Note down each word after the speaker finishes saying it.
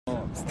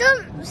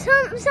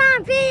Stumps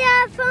and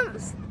beer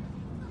pumps.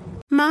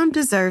 Mom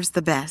deserves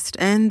the best,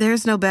 and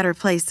there's no better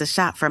place to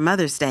shop for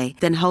Mother's Day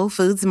than Whole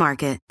Foods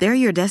Market. They're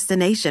your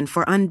destination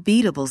for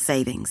unbeatable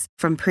savings,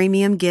 from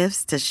premium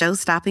gifts to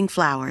show-stopping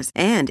flowers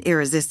and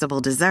irresistible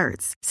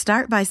desserts.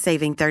 Start by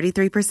saving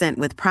 33%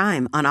 with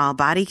Prime on all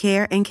body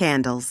care and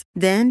candles.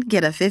 Then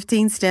get a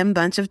 15-stem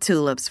bunch of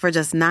tulips for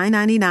just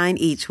 $9.99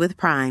 each with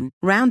Prime.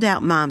 Round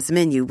out Mom's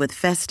menu with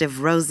festive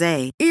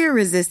rosé,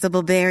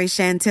 irresistible berry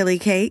chantilly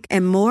cake,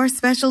 and more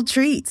special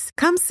treats.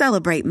 Come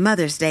celebrate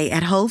Mother's Day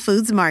at Whole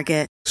Foods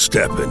Market.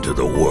 Step into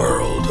the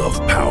world of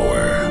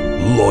power,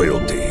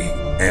 loyalty,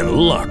 and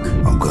luck.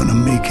 I'm gonna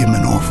make him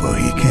an offer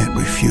he can't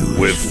refuse.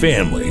 With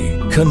family,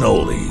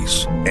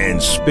 cannolis,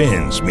 and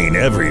spins mean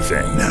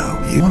everything.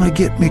 Now, you wanna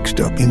get mixed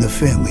up in the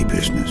family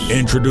business.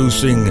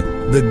 Introducing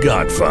The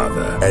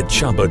Godfather at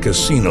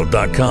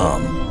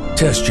ChumbaCasino.com.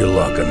 Test your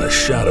luck in the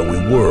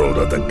shadowy world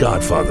of The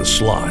Godfather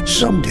slot.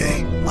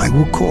 Someday, I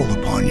will call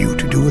upon you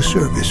to do a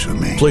service for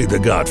me. Play The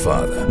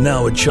Godfather,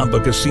 now at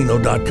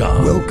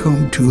ChumbaCasino.com.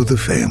 Welcome to the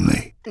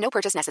family. No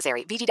purchase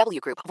necessary. VGW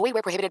Group. Void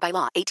where prohibited by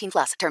law. 18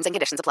 plus. Terms and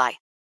conditions apply.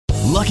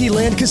 Lucky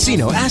Land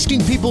Casino,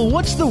 asking people,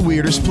 what's the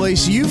weirdest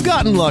place you've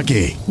gotten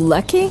lucky?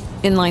 Lucky?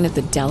 In line at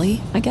the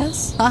deli, I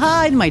guess?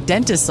 Aha, in my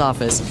dentist's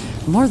office.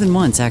 More than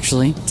once,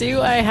 actually.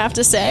 Do I have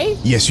to say?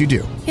 Yes, you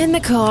do. In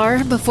the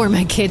car before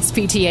my kids'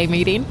 PTA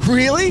meeting.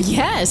 Really?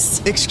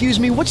 Yes.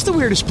 Excuse me, what's the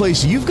weirdest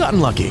place you've gotten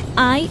lucky?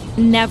 I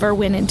never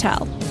win and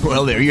tell.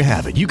 Well, there you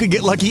have it. You can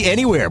get lucky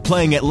anywhere,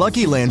 playing at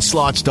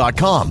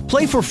LuckyLandSlots.com.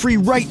 Play for free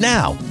right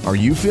now. Are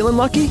you feeling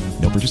lucky?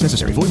 No purchase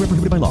necessary. Void where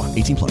prohibited by law.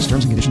 18 plus.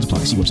 Terms and conditions apply.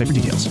 See website for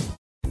details.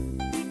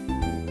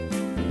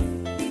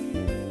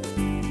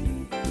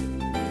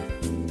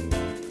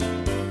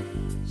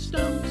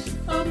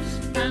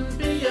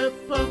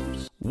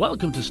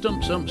 Welcome to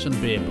Stumps, Umps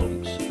and Beer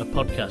Pumps, a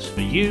podcast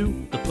for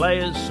you, the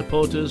players,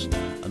 supporters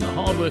and the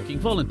hard-working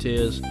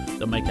volunteers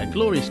that make our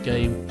glorious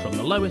game from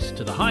the lowest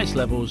to the highest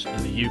levels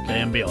in the UK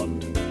and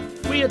beyond.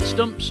 We at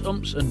Stumps,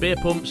 Umps and Beer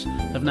Pumps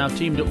have now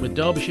teamed up with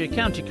Derbyshire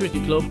County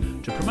Cricket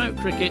Club to promote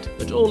cricket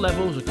at all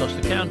levels across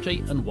the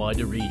county and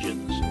wider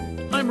regions.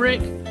 I'm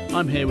Rick,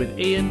 I'm here with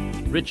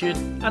Ian, Richard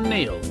and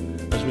Neil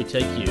as we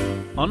take you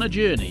on a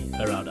journey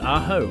around our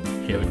home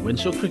here at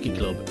Winshill Cricket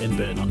Club in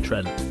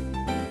Burton-on-Trent.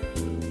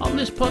 On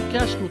this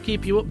podcast, we'll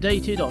keep you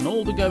updated on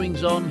all the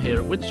goings-on here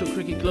at Winshill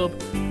Cricket Club,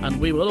 and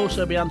we will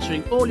also be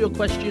answering all your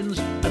questions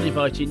and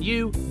inviting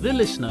you, the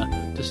listener,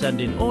 to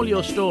send in all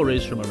your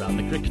stories from around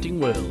the cricketing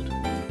world.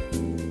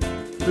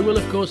 We will,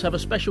 of course, have a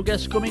special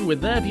guest coming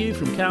with their view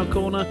from Cow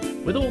Corner,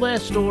 with all their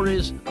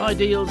stories,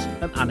 ideals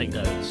and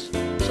anecdotes.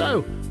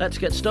 So, let's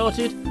get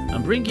started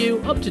and bring you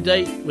up to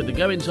date with the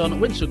goings-on at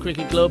Winshill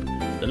Cricket Club,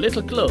 the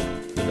little club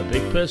with a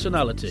big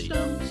personality.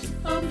 Stumps,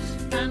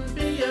 umps and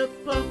beer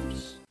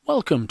pumps.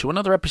 Welcome to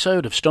another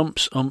episode of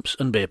Stumps, Umps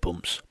and Beer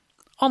Pumps.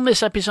 On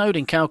this episode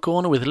in Cow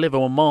Corner with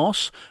Liverpool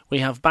Moss, we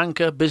have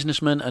banker,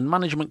 businessman and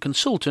management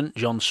consultant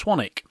John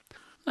Swannick.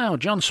 Now,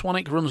 John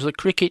Swannick runs the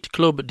Cricket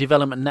Club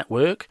Development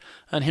Network,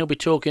 and he'll be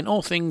talking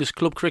all things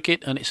club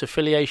cricket and its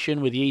affiliation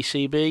with the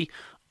ECB,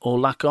 or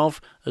lack of,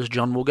 as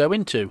John will go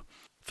into.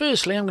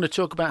 Firstly, I'm going to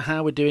talk about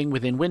how we're doing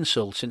within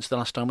Winshill since the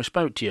last time we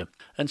spoke to you.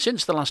 And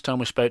since the last time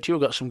we spoke to you,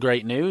 we've got some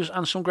great news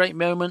and some great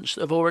moments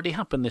that have already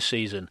happened this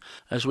season,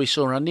 as we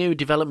saw our new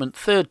development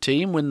third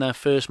team win their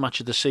first match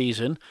of the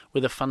season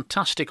with a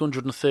fantastic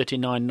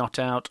 139 not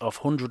out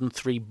off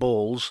 103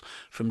 balls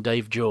from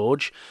Dave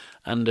George,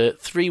 and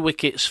 3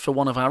 wickets for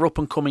one of our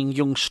up-and-coming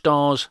young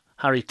stars,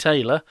 Harry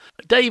Taylor.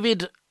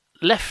 David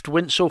left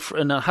Winshill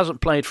and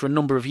hasn't played for a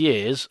number of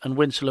years, and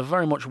Winshill have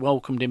very much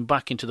welcomed him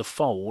back into the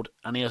fold,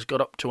 and he has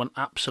got up to an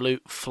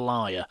absolute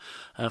flyer.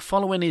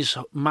 Following his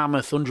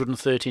mammoth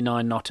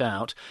 139 not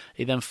out,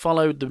 he then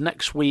followed the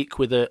next week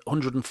with a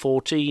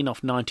 114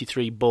 off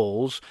 93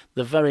 balls,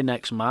 the very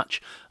next match,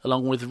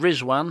 along with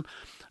Rizwan,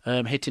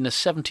 hitting a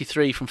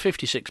 73 from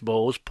 56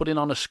 balls, putting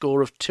on a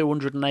score of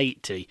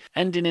 280,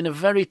 ending in a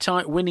very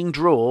tight winning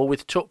draw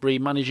with Tutbury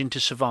managing to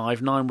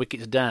survive 9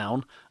 wickets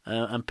down,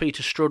 and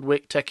Peter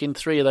Strudwick taking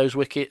 3 of those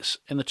wickets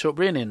in the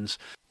Tutbury innings,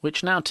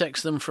 which now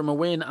takes them from a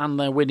win and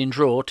their winning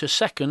draw to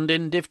second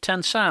in Div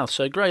 10 South.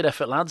 So great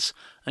effort, lads,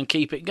 and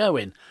keep it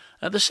going.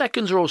 The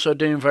seconds are also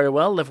doing very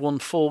well. They've won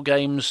 4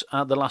 games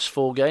out of the last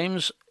 4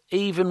 games,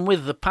 even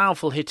with the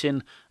powerful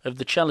hitting of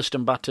the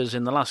Chellaston batters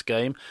in the last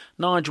game.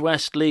 Nige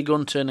West, Lee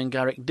Gunton and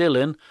Garrick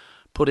Dillon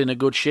put in a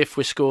good shift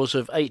with scores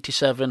of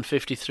 87,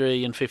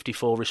 53 and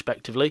 54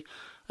 respectively.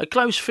 A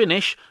close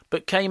finish,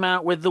 but came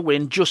out with the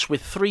win just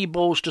with 3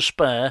 balls to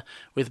spare,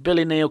 with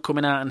Billy Neal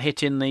coming out and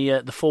hitting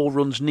the 4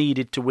 runs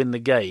needed to win the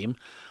game.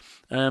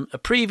 The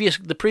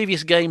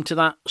previous game to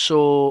that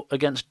saw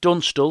against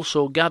Dunstall,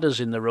 saw Gadders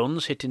in the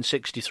runs, hitting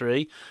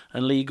 63,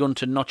 and Lee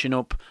Gunton notching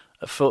up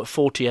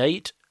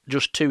 48.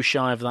 Just too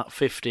shy of that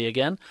 50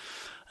 again.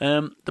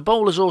 The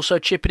bowlers also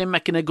chipping in,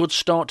 making a good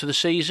start to the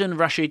season.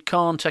 Rashid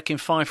Khan taking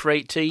 5 for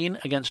 18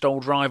 against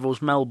old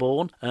rivals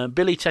Melbourne.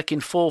 Billy taking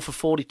 4 for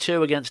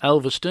 42 against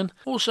Elverston.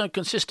 Also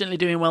consistently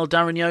doing well,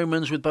 Darren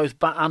Yeomans with both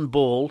bat and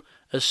ball,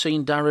 has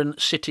seen Darren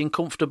sitting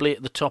comfortably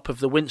at the top of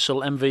the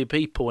Winsell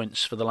MVP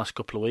points for the last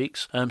couple of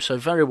weeks. So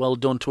very well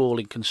done to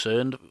all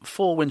concerned.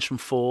 4 wins from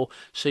 4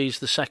 sees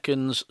the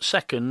seconds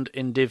second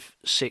in Div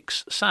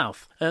 6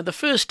 South. The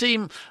first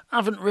team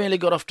haven't really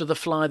got off to the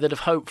fly they'd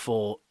have hoped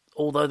for,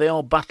 although they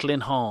are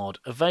battling hard.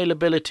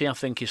 Availability, I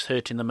think, is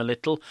hurting them a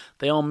little.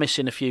 They are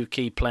missing a few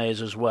key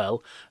players as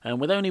well. And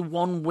with only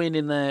 1 win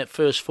in their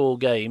first 4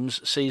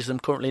 games, sees them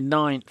currently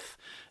 9th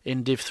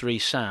in Div 3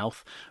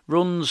 South.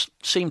 Runs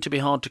seem to be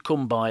hard to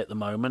come by at the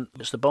moment,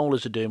 because the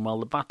bowlers are doing well.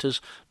 The batters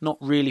not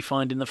really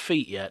finding the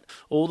feet yet.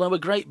 Although a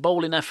great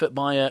bowling effort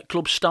by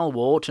club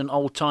stalwart and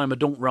old-timer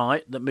Dunk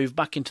Wright that moved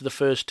back into the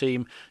first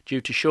team due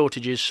to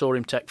shortages saw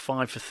him take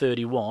 5 for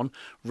 31.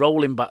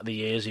 Rolling back the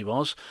years he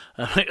was.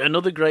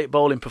 Another great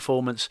bowling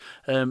performance.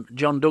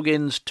 John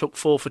Duggins took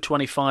 4 for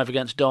 25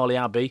 against Darley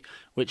Abbey,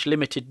 which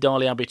limited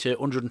Darley Abbey to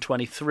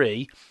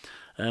 123.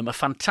 A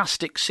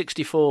fantastic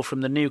 64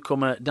 from the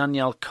newcomer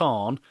Danielle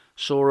Khan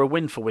saw a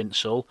win for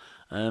Winsell.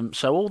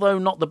 So although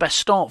not the best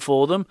start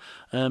for them,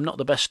 not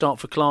the best start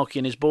for Clarkey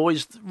and his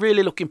boys,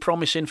 really looking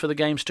promising for the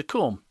games to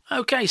come.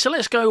 OK, so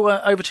let's go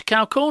over to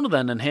Cow Corner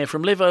then and hear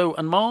from Livo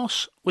and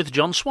Mars with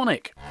John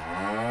Swannick.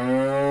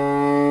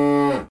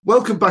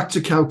 Welcome back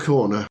to Cow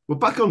Corner. We're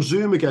back on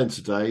Zoom again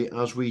today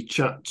as we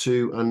chat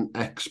to an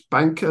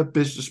ex-banker,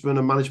 businessman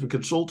and management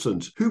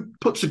consultant who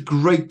puts a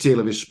great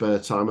deal of his spare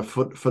time, a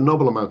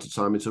phenomenal amount of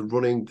time, into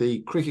running the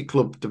Cricket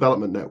Club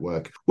Development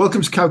Network.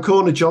 Welcome to Cow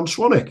Corner, John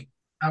Swannick.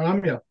 How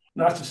am you?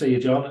 Nice to see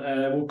you, John.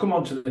 We'll come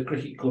on to the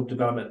Cricket Club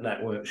Development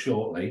Network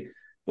shortly.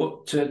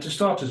 But to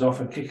start us off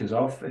and kick us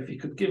off, if you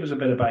could give us a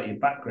bit about your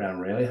background,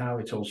 really, how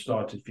it all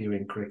started for you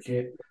in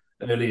cricket,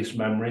 earliest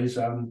memories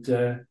and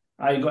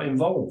how you got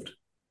involved.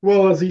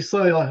 Well, as you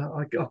say,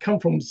 I come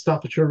from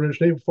Staffordshire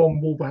originally,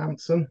 from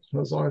Wolverhampton,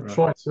 as I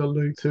tried to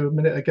allude to a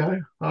minute ago.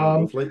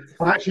 I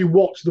actually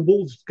watched the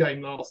Wolves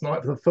game last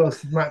night for the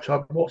first match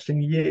I've watched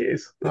in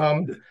years.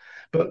 From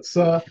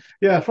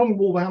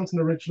Wolverhampton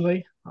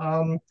originally.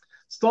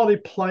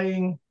 Started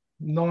playing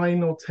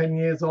 9 or 10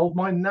 years old.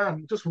 My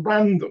nan, just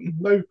random,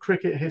 no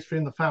cricket history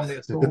in the family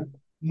at all.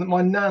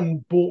 My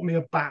nan bought me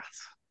a bat.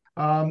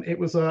 It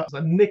was a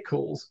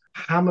Nichols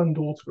Hammond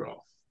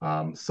autograph.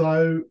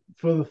 So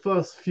for the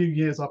first few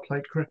years I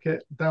played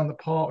cricket down the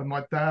park with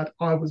my dad.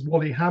 I was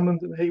Wally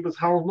Hammond and he was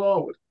Harold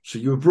Larwood. So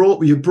you were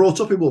brought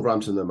up in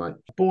Wolverhampton then, mate?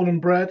 Born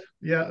and bred,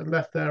 yeah.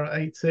 Left there at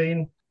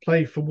 18.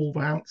 Played for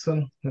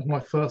Wolverhampton as my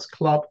first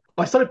club.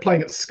 I started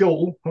playing at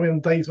school. I mean,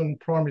 days when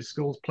primary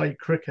schools played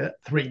cricket,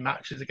 3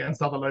 matches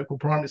against other local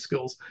primary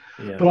schools.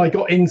 Yeah. But I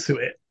got into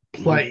it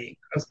playing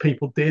as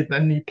people did.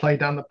 Then you play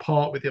down the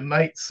park with your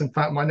mates. In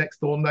fact, my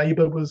next door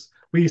neighbour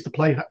we used to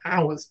play for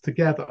hours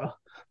together,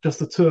 just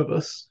the 2 of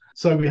us.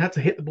 So we had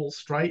to hit the ball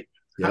straight,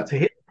 had to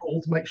hit the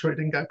ball to make sure it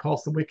didn't go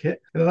past the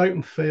wicket. In an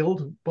open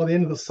field, by the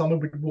end of the summer,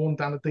 we'd worn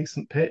down a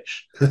decent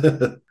pitch.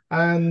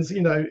 And,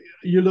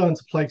 you learn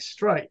to play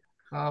straight.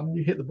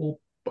 You hit the ball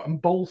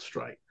and bowl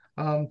straight.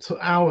 To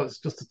hours,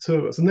 just the 2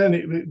 of us. And then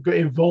it got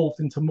evolved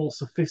into more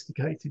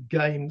sophisticated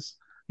games,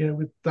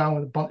 with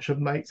a bunch of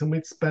mates. And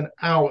we'd spend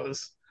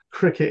hours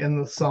cricket in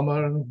the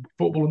summer and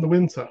football in the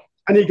winter.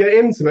 And you get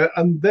into it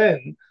and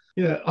then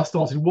I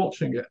started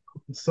watching it.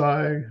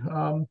 So,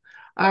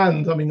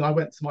 I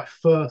went to my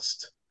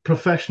first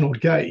professional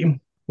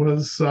game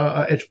was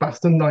at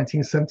Edgbaston,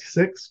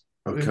 1976.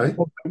 Okay.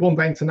 One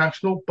day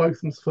international,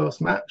 Botham's first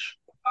match.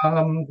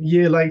 A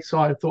year later,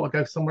 I thought I'd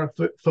go somewhere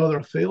further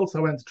afield. So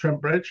I went to Trent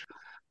Bridge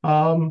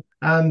and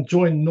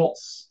joined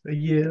Notts a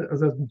year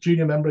as a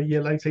junior member a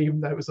year later,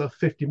 even though it was a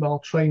 50-mile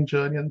train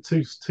journey and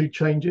two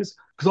changes.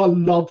 Because I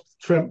loved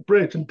Trent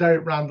Bridge and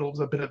Derek Randall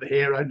was a bit of a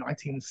hero,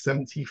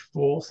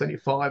 1974,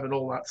 75 and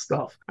all that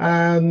stuff.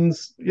 And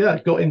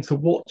got into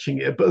watching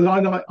it. But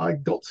I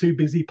got too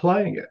busy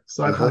playing it.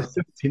 So by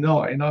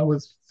 79, I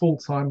was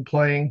full-time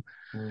playing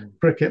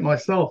cricket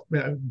myself,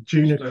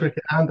 junior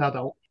cricket and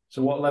adult.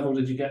 So what level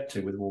did you get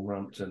to with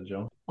Wolverhampton,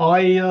 John?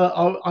 I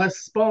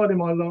aspired in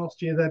my last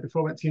year there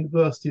before I went to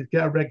university to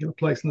get a regular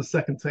place in the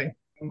second team.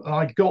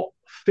 I got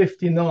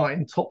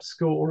 59 top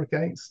score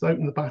against,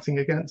 opened the batting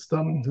against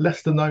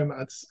Leicester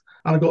Nomads.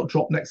 And I got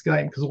dropped next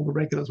game because all the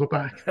regulars were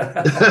back.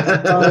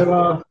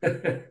 So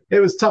it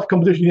was tough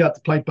competition. You had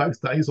to play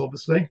both days,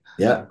 obviously.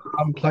 Yeah.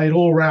 Played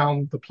all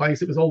around the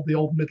place. It was the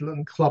old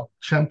Midland Club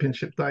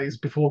Championship days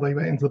before they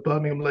went into the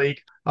Birmingham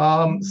League.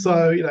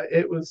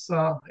 It was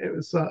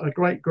a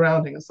great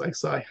grounding, as they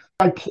say.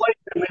 I played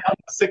in the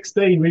under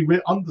 16. We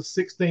were under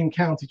 16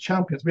 county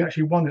champions. We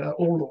actually won it at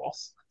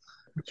Orlos,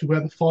 which is where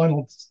the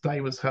final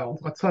day was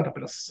held. I turned up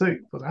in a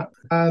suit for that.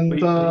 And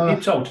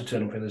you told to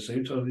turn up in a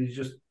suit, or did you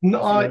just?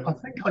 No, I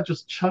think I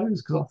just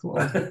chose because I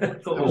thought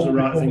it was the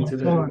right thing to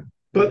do.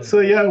 But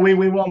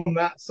we won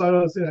that. So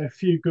there was a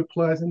few good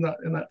players in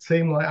that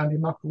team, like Andy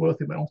Muckleworth,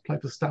 who went on to play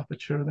for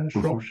Staffordshire and then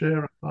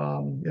Shropshire.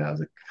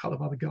 There's a couple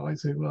of other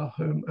guys who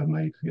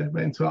made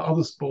went into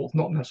other sports,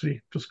 not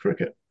necessarily just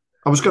cricket.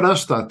 I was going to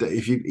ask that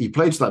if you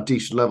played to that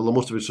decent level, there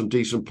must have been some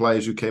decent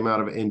players who came out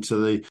of it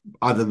into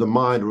either the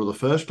minor or the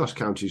first class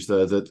counties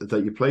there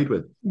that you played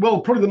with. Well,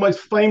 probably the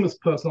most famous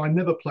person I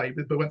never played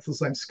with, but went to the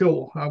same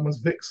school, was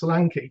Vic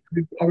Solanke.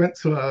 I went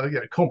to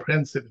a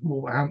comprehensive in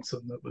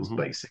Wolverhampton that was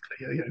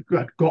basically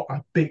had got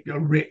a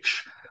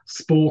rich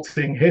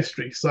sporting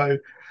history. So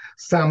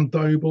Sam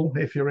Doble,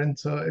 if you're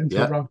into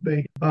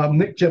rugby,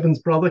 Nick Jevons'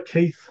 brother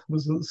Keith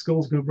was at the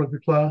school's good rugby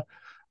player.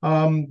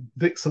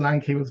 Vic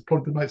Solanke was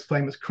probably the most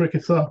famous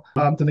cricketer.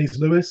 Denise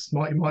Lewis, you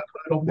might have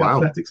heard of the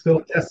athletics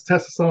field.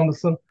 Tessa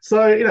Sanderson.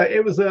 So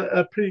it was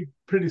a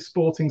pretty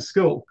sporting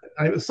school,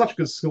 and it was such a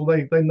good school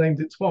they named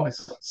it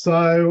twice.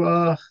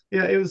 So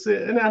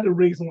it had a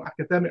reasonable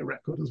academic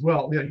record as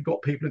well. You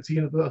got people into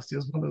university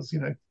as well as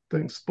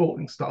doing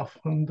sporting stuff.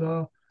 And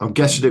I'm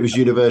guessing it was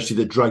university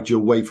that dragged you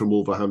away from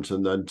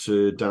Wolverhampton then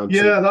down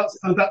to...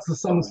 that's the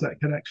Somerset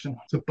connection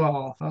to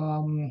Bath.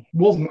 It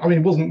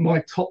wasn't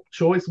my top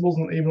choice. It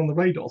wasn't even on the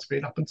radar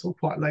screen up until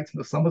quite late in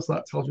the summer, so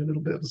that tells you a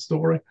little bit of the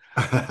story.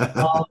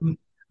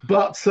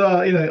 But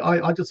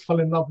I just fell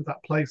in love with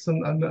that place,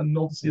 and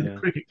obviously the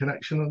cricket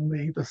connection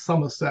and the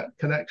Somerset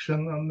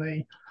connection, and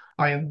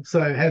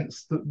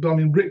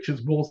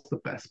Richards was the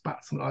best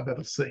batsman I've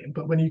ever seen.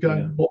 But when you go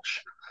and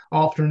watch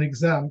after an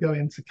exam, go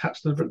in to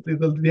catch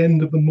the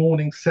end of the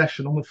morning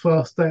session on the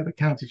first day of the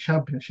county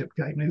championship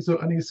game,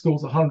 and he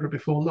scores 100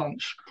 before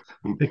lunch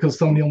because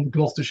somebody on the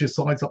Gloucestershire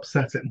side's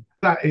upset him.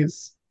 That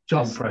is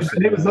just impressive.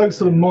 And it was those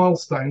sort of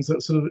milestones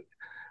that sort of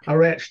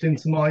are etched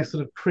into my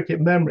sort of cricket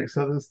memory.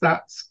 So there's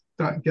that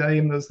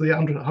game, there's the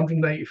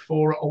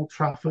 184 at Old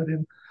Trafford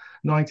in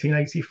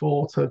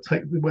 1984 to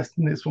take the West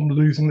Indies from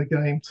losing the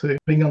game to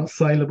being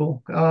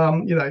unassailable.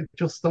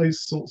 Just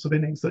those sorts of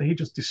innings that he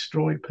just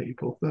destroyed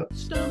people.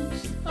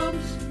 Stumps,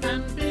 umps,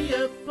 and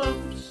beer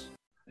bumps.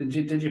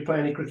 Did you play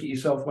any cricket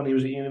yourself when he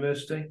was at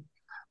university?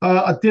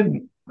 I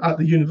didn't at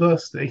the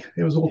university.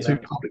 It was all too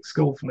public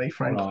school for me,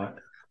 frankly. Right.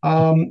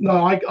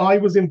 No, I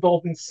was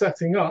involved in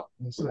setting up,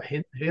 this is a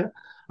hint here,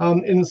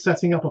 in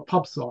setting up a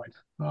pub side.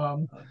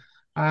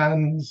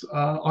 And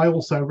I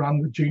also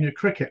ran the junior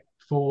cricket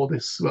for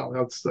this. Well,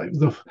 I'd say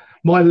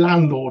my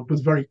landlord was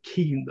very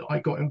keen that I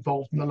got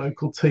involved in the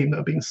local team that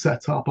had been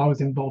set up. I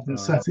was involved in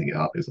setting it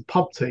up. It was a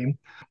pub team.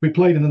 We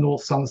played in the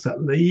North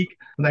Somerset League,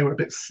 and they were a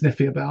bit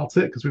sniffy about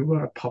it because we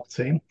were a pub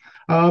team.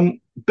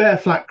 Bear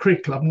Flat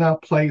Cricket Club now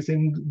plays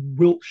in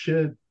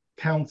Wiltshire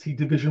County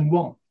Division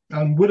 1,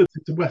 and would have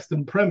been to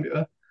Western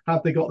Premier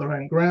had they got their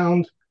own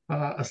ground,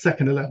 a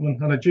second 11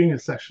 and a junior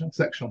section.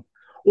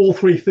 All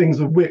three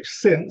things of which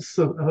since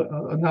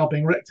are now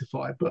being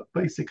rectified, but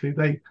basically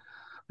they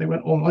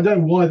went on. I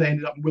don't know why they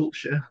ended up in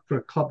Wiltshire for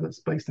a club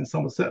that's based in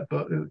Somerset,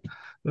 but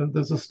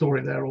there's a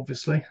story there,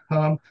 obviously.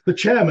 The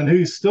chairman,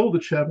 who's still the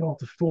chairman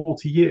after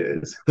 40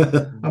 years,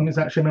 is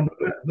actually a member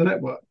of the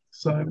network.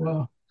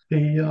 So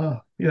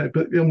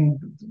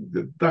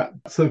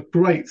that's a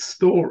great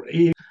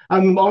story.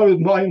 And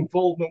my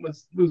involvement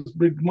was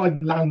with my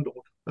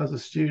landlord as a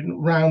student,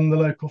 ran the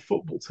local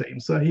football team.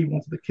 So he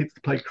wanted the kids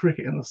to play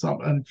cricket in the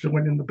summer and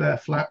join in the Bear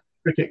Flat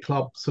Cricket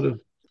Club sort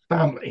of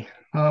family.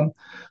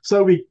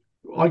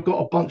 I got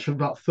a bunch of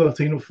about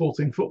 13 and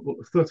 14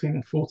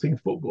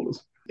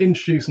 footballers,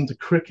 introduced them to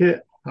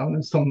cricket.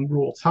 There's some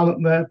raw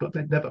talent there, but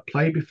they'd never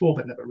played before.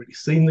 They'd never really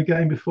seen the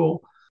game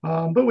before.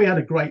 But we had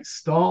a great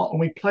start, and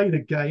we played a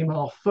game,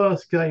 our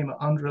first game at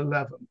under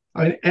 11.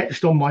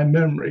 Etched on my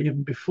memory,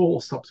 even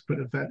before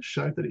subsequent events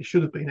showed that it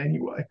should have been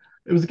anyway.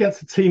 It was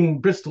against a team in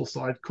Bristol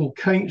side called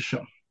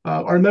Keynsham.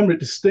 I remember it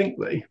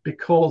distinctly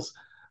because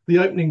the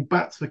opening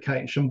bats for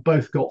Keynsham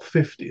both got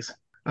 50s,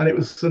 and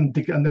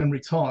then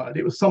retired.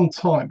 It was some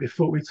time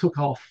before we took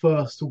our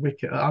first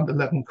wicket at under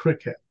 11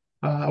 cricket.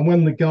 And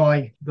when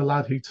the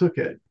lad who took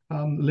it,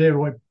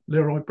 Leroy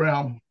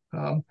Brown,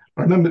 I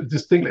remember it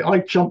distinctly. I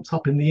jumped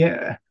up in the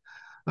air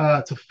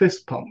to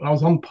fist pump. I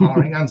was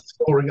umpiring and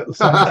scoring at the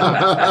same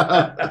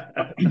time.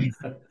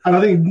 And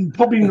I think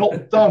probably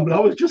not done, but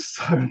I was just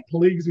so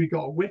pleased we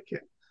got a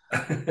wicket.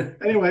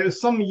 Anyway, it was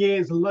some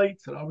years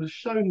later, I was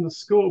shown the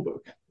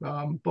scorebook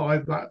by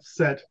that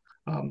said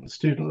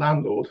student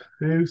landlord,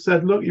 who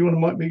said, look, you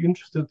might be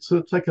interested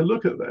to take a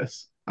look at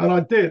this. And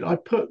I did. I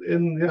put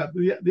in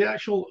the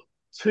actual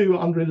two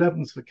under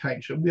 11s for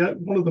Keynsham.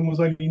 One of them was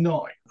only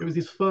 9. It was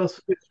his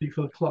first 50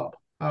 for the club.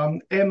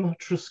 M.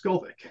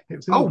 Truskovic. It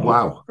was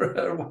wow.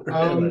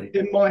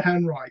 In my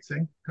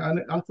handwriting.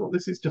 And I thought,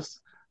 this is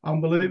just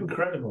unbelievable.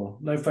 Incredible.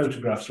 No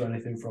photographs or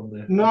anything from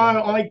there. No,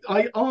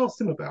 I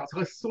asked him about it.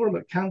 I saw him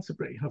at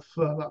Canterbury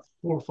about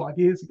 4 or 5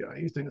 years ago.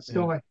 He was doing a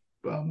Sky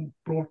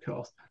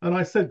broadcast. And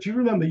I said, do you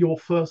remember your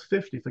first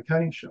 50 for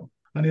Keynsham?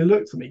 And he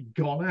looked at me,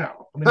 gone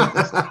out.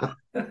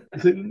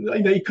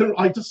 He couldn't.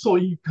 I just saw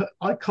you.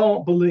 I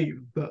can't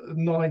believe that a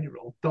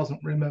 9-year-old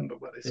doesn't remember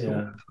where they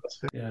scored.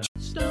 Yeah.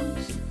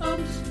 Stumps,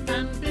 umps,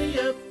 and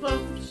beer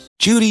bumps.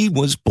 Judy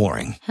was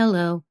boring.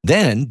 Hello.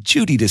 Then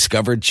Judy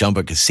discovered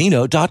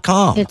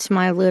ChumbaCasino.com. It's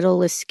my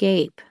little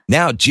escape.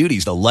 Now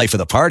Judy's the life of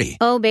the party.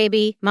 Oh,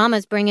 baby,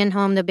 mama's bringing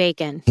home the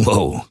bacon.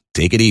 Whoa,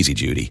 take it easy,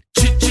 Judy.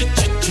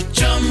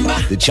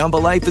 The Chumba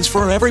life is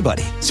for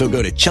everybody. So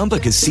go to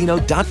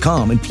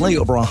ChumbaCasino.com and play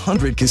over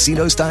 100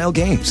 casino-style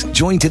games.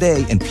 Join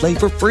today and play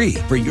for free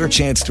for your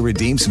chance to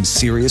redeem some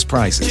serious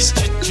prizes.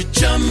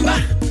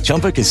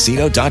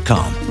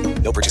 ChumbaCasino.com.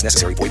 No purchase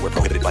necessary. Void where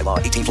prohibited by law.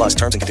 18 plus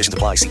terms and conditions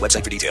apply. See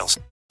website for details.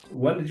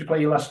 When did you play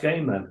your last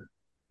game then?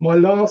 My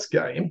last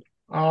game,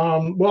 I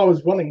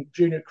was running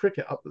junior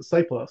cricket up at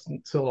Staplehurst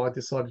until I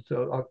decided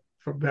to,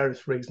 for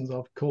various reasons,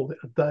 I've called it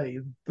a day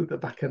at the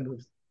back end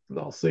of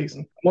last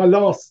season. My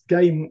last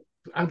game,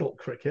 adult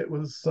cricket,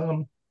 was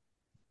the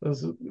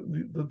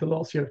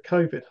last year of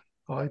COVID.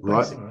 I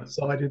basically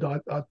decided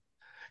I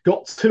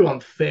got too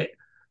unfit,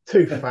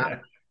 too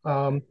fat.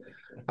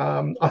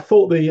 I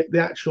thought the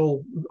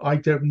actual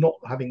idea of not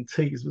having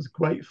teas was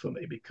great for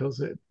me because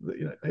it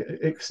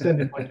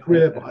extended my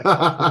career by a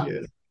couple of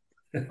years.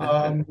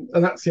 And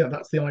that's the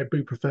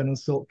ibuprofen and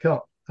silk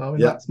cut.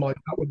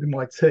 That would be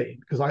my tea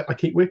because I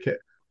keep wicket.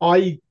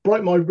 I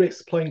broke my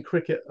wrist playing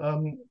cricket,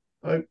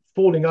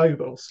 falling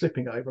over or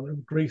slipping over on a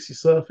greasy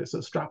surface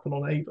at Stratford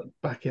on Avon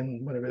back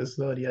in when it was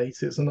the early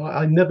 80s, and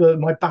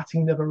my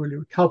batting never really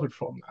recovered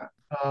from that.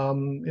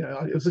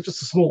 It was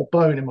just a small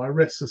bone in my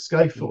wrist, a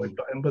scaphoid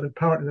bone, but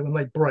apparently when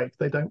they break,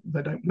 they don't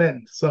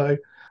mend. So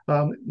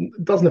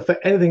it doesn't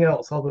affect anything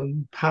else other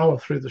than power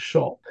through the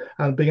shot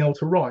and being able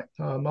to write.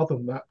 Other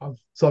than that, I've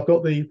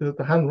got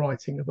the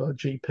handwriting of a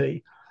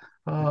GP.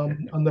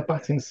 And the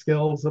batting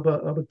skills of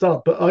a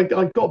dud. But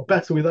I got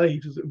better with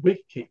age as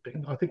wicket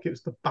keeping. I think it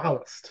was the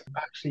ballast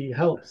that actually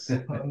helps.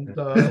 And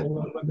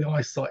when the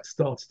eyesight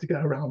started to go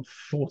around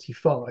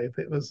 45,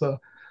 it was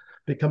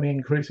becoming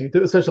increasing.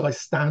 Essentially, I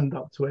stand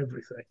up to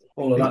everything.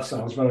 All of that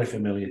sounds very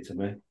familiar to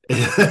me.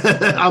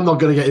 I'm not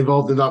going to get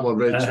involved in that one,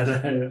 Rich.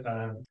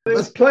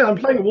 I'm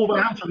playing at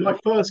Wolverhampton. My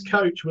first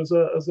coach was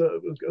a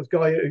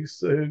guy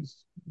who's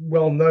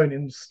well known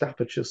in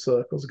Staffordshire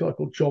circles, a guy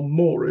called John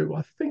Moore, who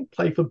I think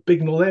played for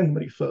Bignell End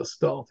when he first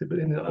started, but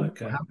in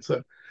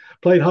Wolverhampton.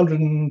 Played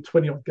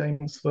 120 odd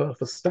games for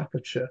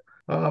Staffordshire.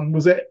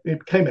 He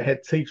became a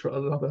head teacher at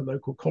another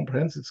local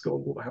comprehensive school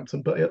in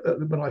Wolverhampton. But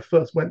when I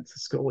first went to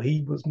school,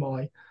 he was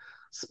my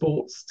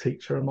sports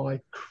teacher and my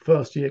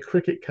first year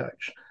cricket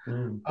coach.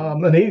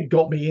 And he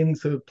got me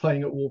into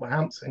playing at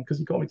Wolverhampton because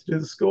he got me to do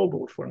the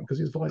scoreboard for him because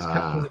he was vice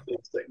captain of the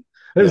team.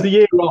 It was the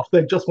year after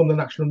they'd just won the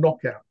national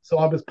knockout. So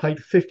I was paid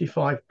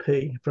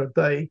 55p for a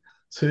day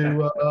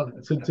to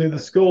do the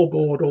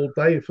scoreboard all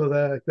day for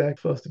their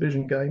first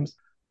division games.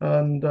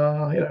 And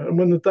and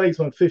when the days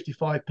went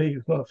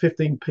 55p,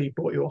 15p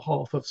bought you a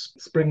half of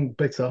spring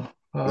bitter,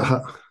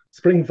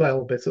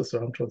 Springvale bitter.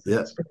 So I'm trying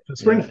to think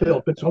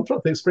Springfield bitter. I'm trying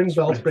to think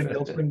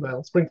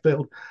Springvale,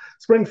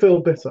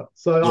 Springfield bitter.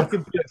 So I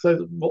could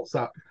so what's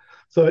that?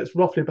 So it's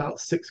roughly about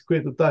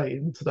 £6 a day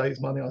in today's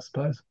money, I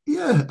suppose.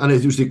 Yeah, and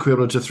it was the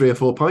equivalent to 3 or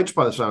 4 pints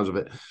by the sounds of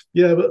it.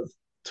 Yeah, but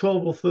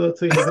 12 or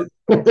 13.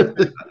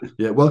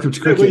 Yeah, welcome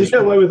to cricket. Well, you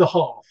get away with the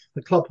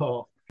club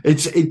half.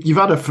 You've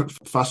had a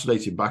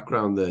fascinating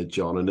background there,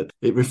 John, and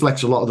it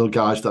reflects a lot of the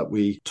guys that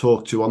we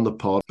talk to on the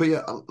pod. But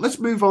yeah, let's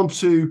move on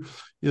to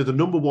the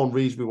number one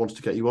reason we wanted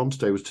to get you on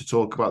today was to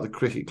talk about the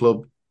Cricket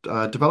Club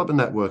Development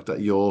Network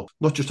that you're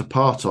not just a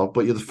part of,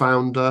 but you're the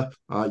founder.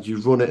 You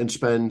run it and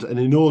spend an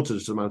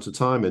inordinate amount of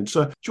time in.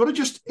 So do you want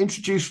to just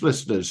introduce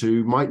listeners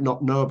who might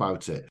not know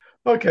about it?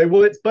 Okay,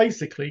 well, it's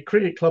basically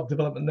Cricket Club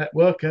Development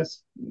Network.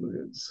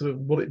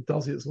 What it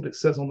does is what it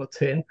says on the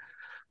tin.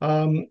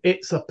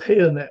 It's a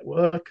peer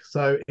network,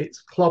 so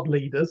it's club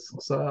leaders.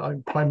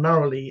 So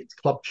primarily it's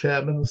club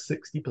chairmen,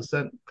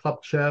 60%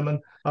 club chairman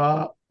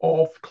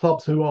of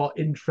clubs who are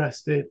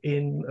interested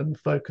in and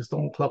focused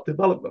on club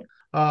development.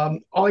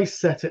 I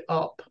set it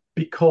up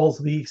because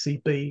the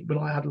ECB, when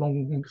I had a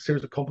long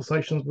series of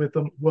conversations with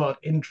them, weren't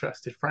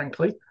interested,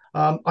 frankly.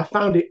 I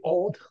found it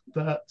odd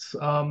that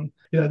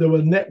there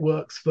were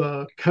networks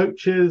for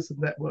coaches,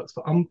 networks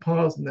for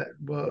umpires,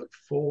 network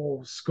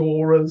for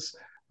scorers,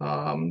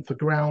 for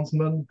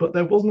groundsmen, but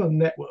there wasn't a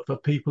network for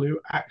people who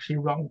actually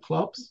run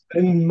clubs.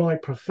 In my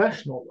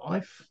professional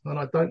life, and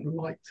I don't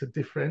like to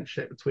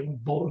differentiate between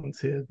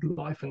volunteer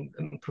life and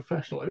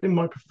professional, in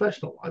my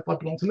professional life, I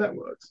belong to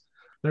networks.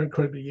 They're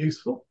incredibly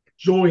useful.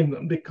 Join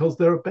them because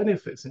there are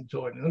benefits in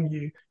joining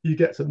them. You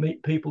get to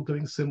meet people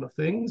doing similar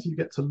things. You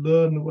get to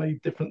learn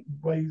different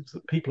ways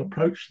that people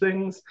approach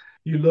things.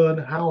 You learn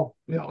how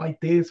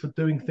ideas for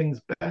doing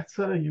things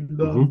better. You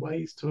learn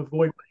ways to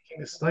avoid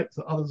making mistakes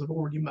that others have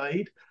already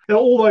made.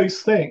 All those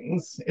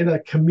things in a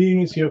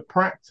community of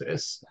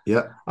practice.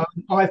 Yeah,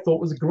 I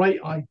thought was a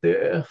great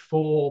idea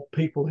for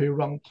people who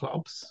run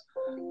clubs.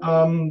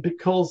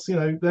 Because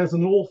there's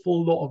an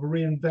awful lot of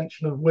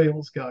reinvention of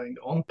wheels going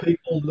on,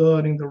 people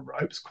learning the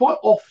ropes quite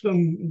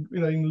often,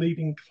 in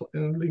leading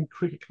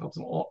cricket clubs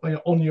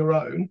on your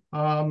own.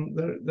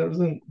 There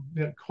isn't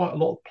quite a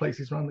lot of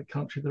places around the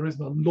country, there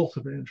isn't a lot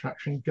of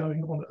interaction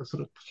going on at a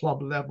sort of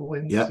club level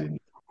in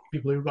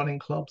people who are running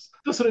clubs.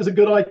 Just thought it was a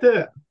good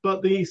idea,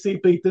 but the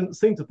ECB didn't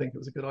seem to think it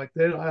was a good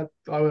idea.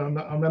 I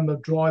remember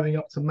driving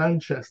up to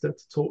Manchester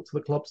to talk to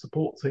the club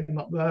support team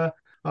up there,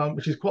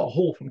 which is quite a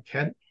haul from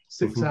Kent.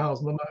 6 hours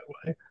on the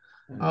motorway.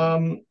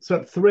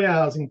 Spent 3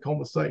 hours in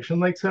conversation.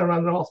 They turned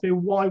around and asked me,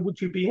 why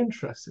would you be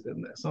interested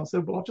in this? And I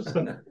said, well, I've just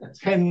spent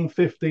 10,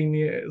 15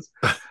 years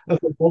as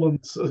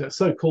a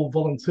so-called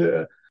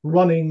volunteer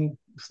running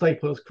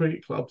Staplers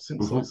Cricket Club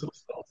since I sort of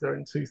started there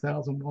in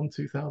 2001,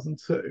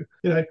 2002.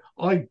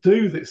 I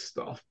do this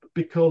stuff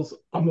because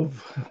I'm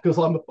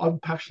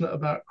passionate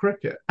about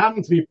cricket. I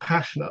happen to be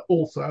passionate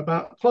also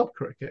about club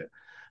cricket.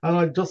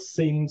 And it just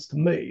seems to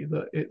me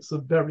that it's a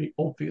very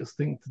obvious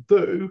thing to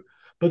do.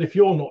 But if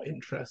you're not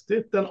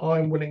interested, then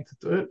I'm willing to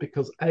do it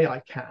because A,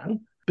 I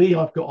can. B,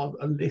 I've got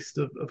a list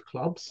of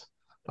clubs,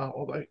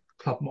 although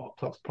club mark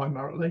clubs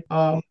primarily.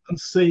 And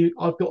C,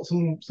 I've got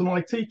some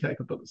IT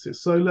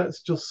capabilities. So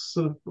let's just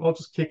I'll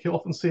just kick it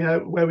off and see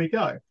where we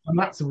go. And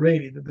that's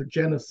really the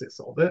genesis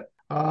of it.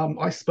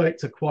 I spoke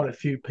to quite a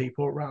few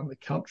people around the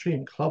country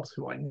in clubs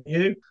who I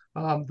knew.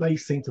 They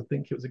seemed to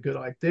think it was a good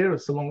idea,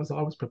 so long as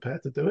I was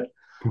prepared to do it.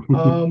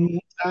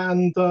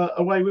 And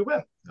away we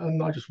went.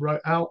 And I just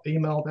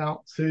emailed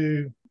out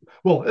to,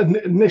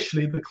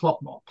 initially the Club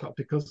Mark Club,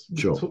 because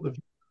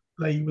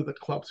they were the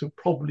clubs who were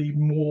probably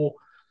more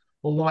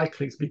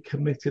likely to be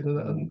committed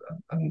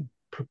and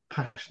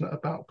passionate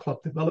about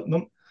club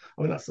development.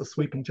 I mean, that's a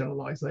sweeping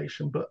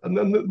generalisation, and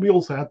then we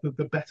also had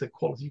the better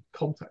quality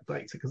contact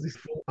data, because this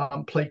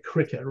play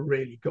cricket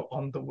really got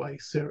underway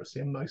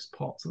seriously in most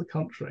parts of the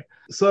country.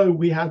 So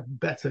we had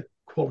better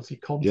quality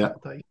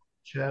contact data,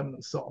 chairman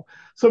and so on.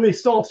 So we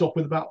started off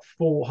with about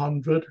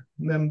 400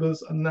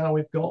 members, and now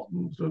we've got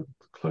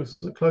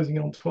closing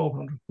on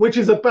 1,200, which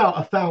is about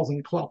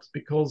 1,000 clubs,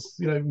 because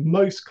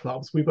most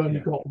clubs we've only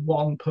got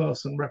one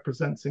person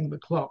representing the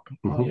club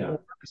or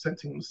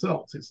representing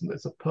themselves.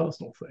 It's a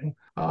personal thing,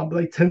 but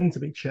they tend to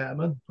be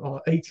chairman.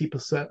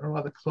 80% are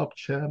either club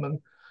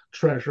chairman,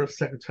 treasurer,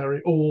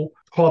 secretary, or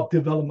club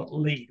development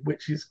lead,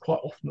 which is quite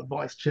often the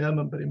vice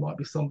chairman, but it might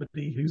be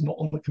somebody who's not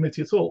on the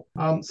committee at all.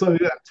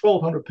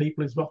 1,200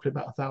 people is roughly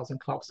about 1,000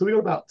 clubs. So we've got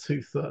about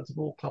 2/3 of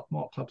all Club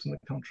Mark clubs in the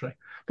country.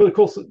 But of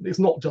course, it's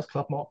not just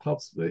Club Mark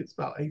clubs. It's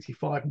about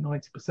 85,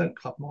 90%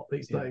 Club Mark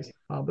these days.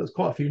 But there's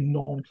quite a few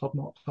non-Club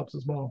Mark clubs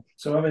as well.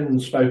 So having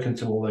spoken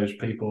to all those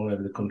people all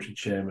over the country,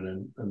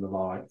 chairman and the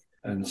like,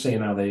 and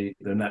seeing how the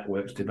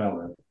networks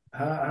develop,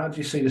 how do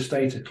you see the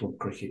state of club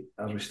cricket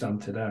as we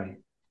stand today?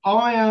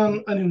 I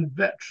am an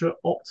inveterate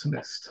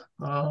optimist.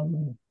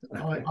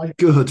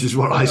 Good is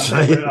what I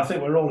say. I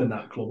think we're all in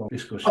that club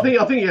discussion.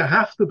 I think you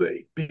have to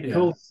be,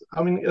 because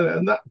I mean,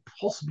 and that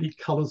possibly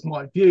colours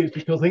my views,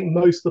 because I think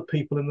most of the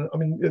people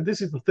this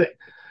is the thing.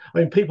 I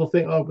mean, people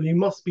think, oh, well, you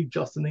must be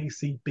just an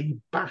ECB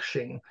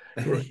bashing,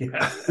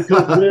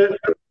 because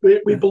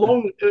we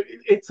belong.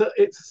 It's a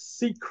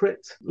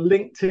secret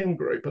LinkedIn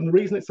group, and the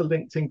reason it's a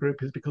LinkedIn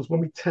group is because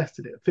when we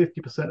tested it,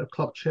 50% of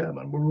club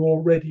chairmen were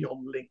already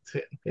on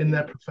LinkedIn in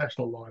their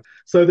professional life,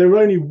 so they were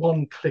only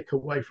one click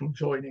away from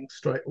joining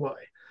straight away.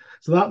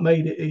 So that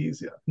made it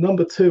easier.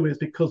 Number two is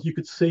because you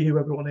could see who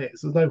everyone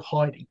is. There's no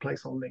hiding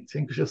place on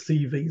LinkedIn, because your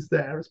CV's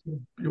there as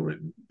your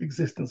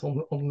existence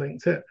on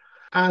LinkedIn.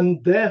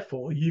 And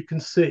therefore, you can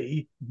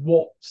see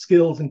what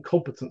skills and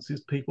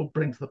competencies people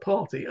bring to the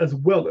party, as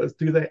well as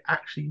do they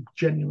actually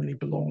genuinely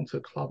belong to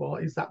a club,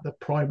 or is that the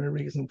primary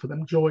reason for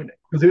them joining?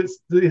 Because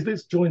if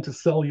it's joined to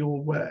sell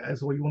your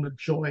wares, or you want to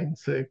join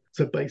to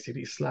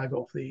basically slag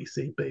off the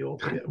ECB, or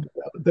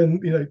then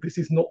this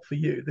is not for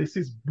you. This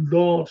is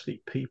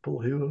largely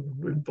people who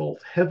are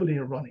involved heavily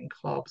in running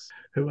clubs,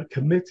 who are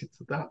committed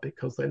to that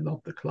because they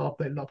love the club,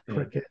 they love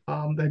cricket.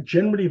 They're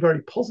generally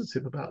very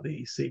positive about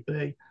the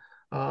ECB.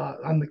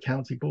 And the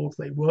county boards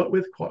they work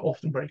with, quite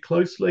often very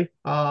closely.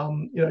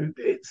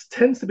 It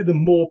tends to be the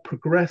more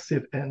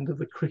progressive end of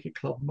the cricket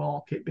club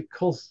market,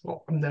 because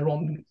they're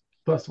on the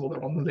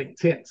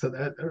LinkedIn, so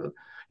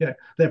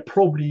they're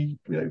probably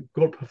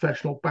got a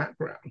professional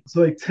background,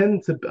 so they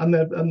tend to,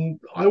 and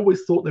I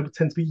always thought they would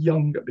tend to be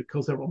younger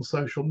because they're on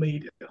social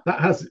media. That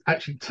has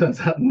actually turns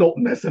out not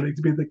necessarily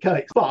to be the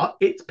case, but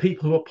it's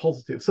people who are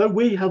positive. So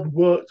we have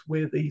worked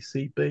with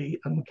ECB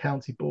and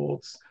county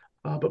boards,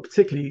 but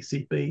particularly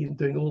ECB, and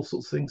doing all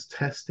sorts of things,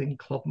 testing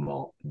club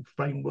mark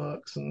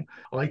frameworks and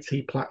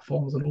IT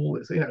platforms and all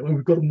this. And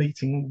we've got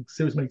a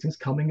series of meetings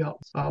coming up.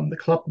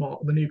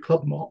 The new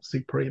club mark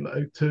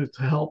Supremo to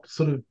help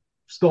sort of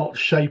start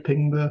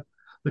shaping the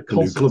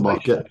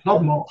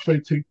club mark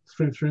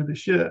through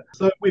this year.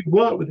 So we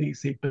work with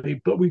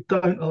ECB, but we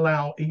don't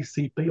allow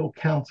ECB or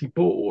county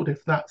board,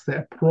 if that's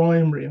their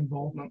primary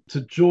involvement,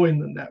 to join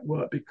the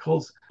network,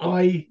 because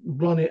I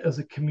run it as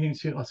a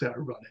community. I say I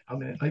run it. I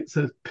mean, it's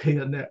a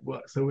peer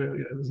network, so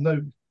there's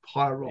no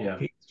hierarchy. Yeah.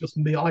 It's just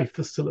me. I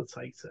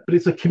facilitate it, but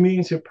it's a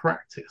community of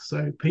practice.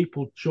 So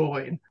people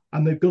join,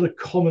 and they've got a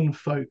common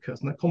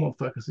focus, and the common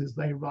focus is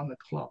they run the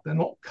club. They're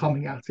not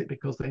coming at it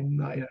because they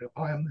know,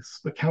 I am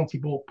the county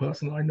board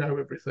person, I know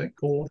everything,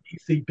 or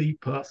the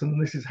ECB person,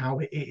 and this is how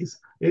it is.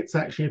 It's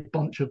actually a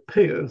bunch of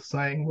peers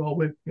saying, well,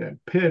 we're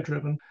peer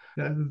driven.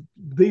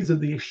 These are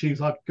the issues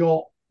I've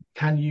got.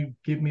 Can you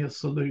give me a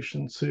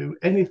solution to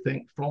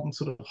anything from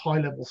sort of high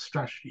level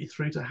strategy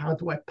through to how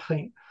do I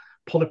paint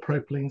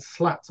polypropylene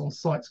slats on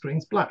sight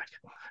screens black,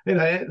 and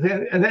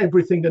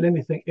everything and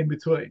anything in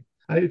between.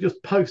 And it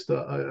just post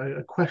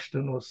a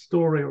question or a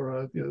story or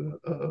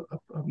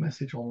a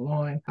message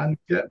online and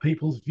get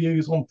people's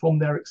views on from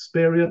their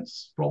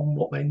experience, from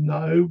what they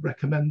know,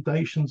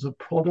 recommendations of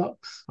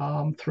products,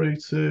 through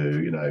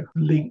to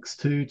links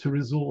to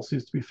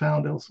resources to be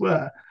found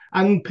elsewhere,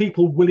 and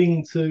people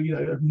willing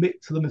to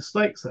admit to the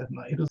mistakes they've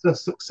made, the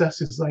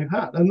successes they've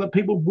had, and that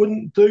people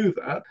wouldn't do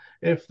that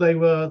if they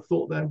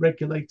thought their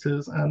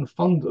regulators and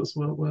funders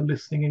were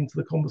listening into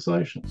the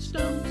conversation.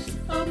 Stumps,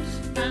 umps,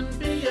 and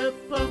beer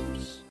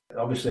pumps.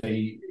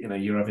 Obviously,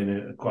 you're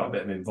having quite a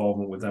bit of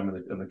involvement with them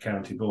and the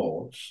county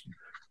boards.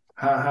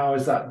 How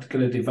is that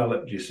going to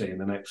develop, do you see, in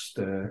the next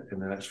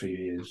few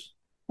years?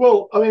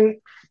 Well, I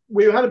mean,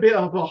 we've had a bit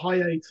of a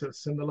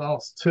hiatus in the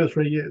last 2 or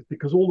 3 years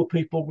because all the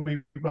people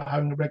we were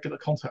having regular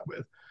contact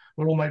with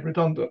were all made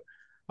redundant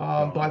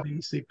by the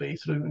ECB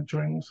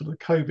during the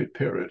COVID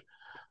period.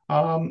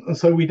 And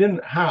so we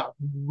didn't have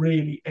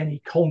really any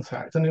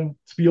contact. And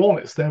to be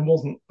honest, there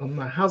wasn't and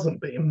there hasn't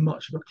been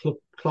much of a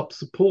club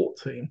support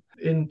team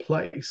in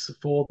place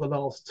for the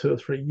last 2 or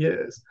 3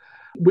 years,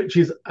 which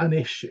is an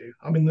issue.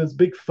 I mean, there's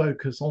big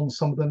focus on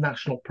some of the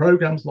national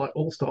programs like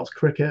All Stars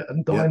Cricket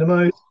and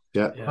Dynamos.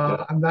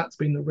 Yeah. And that's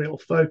been the real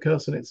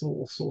focus, and it's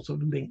all sort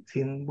of linked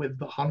in with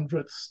the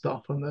 100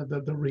 stuff and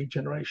the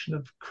regeneration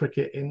of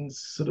cricket in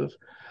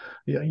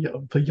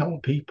for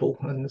young people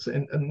and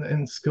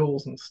in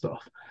schools and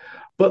stuff.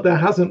 But there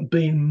hasn't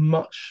been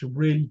much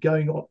really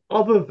going on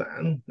other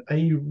than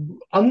a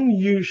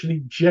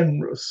unusually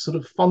generous sort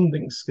of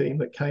funding scheme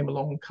that came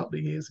along a couple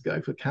of years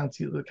ago for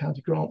the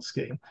county grant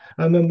scheme,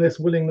 and then this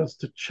willingness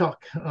to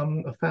chuck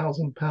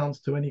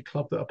 £1,000 to any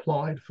club that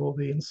applied for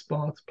the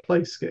Inspire to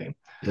Play scheme.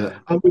 Yeah.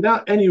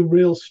 Without any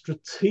real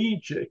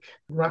strategic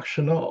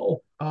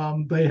rationale,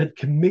 they had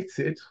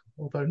committed,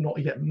 although not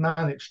yet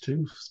managed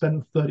to,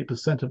 spend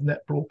 30% of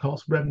net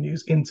broadcast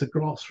revenues into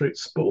grassroots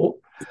sport.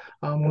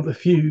 One of the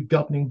few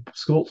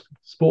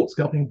sports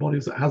governing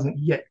bodies that hasn't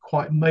yet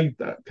quite made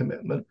that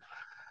commitment.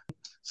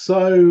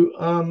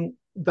 So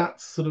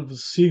that's sort of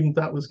assumed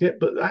that was it,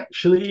 but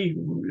actually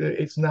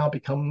it's now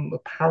become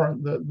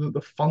apparent that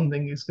the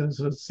funding is going to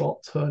sort of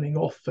start turning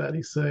off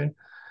fairly soon.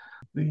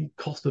 The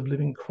cost of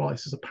living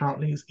crisis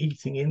apparently is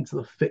eating into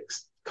the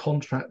fixed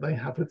contract they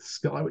have with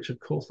Sky, which of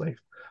course they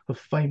have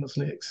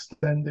famously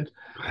extended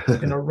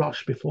in a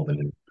rush before the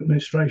new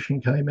administration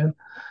came in.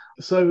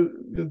 So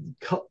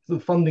the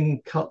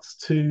funding cuts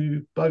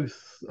to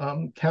both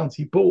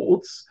county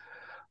boards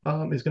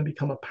is going to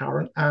become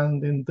apparent,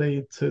 and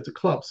indeed to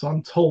clubs. So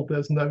I'm told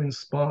there's no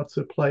Inspire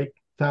to Play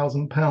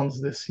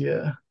 £1,000 this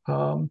year.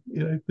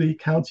 The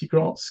county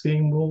grant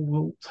scheme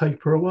will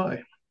taper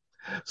away.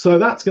 So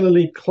that's going to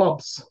leave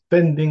clubs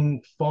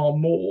spending far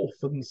more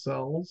for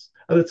themselves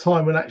at a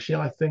time when actually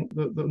I think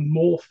that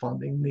more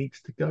funding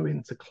needs to go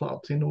into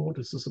clubs in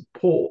order to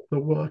support the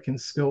work in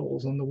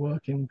schools and the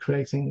work in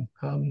creating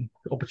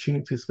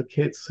opportunities for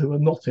kids who are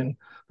not in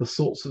the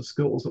sorts of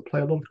schools that play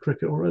a lot of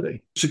cricket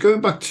already. So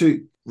going back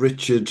to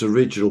Richard's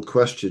original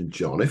question,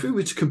 John, if we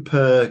were to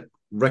compare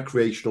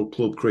recreational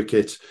club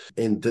cricket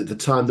in the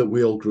time that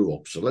we all grew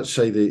up, so let's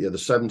say the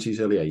 70s,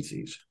 early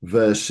 80s,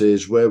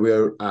 versus where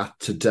we're at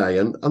today,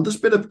 and there's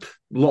been a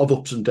lot of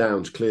ups and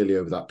downs clearly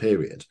over that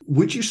period,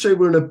 would you say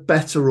we're in a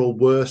better or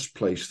worse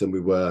place than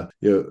we were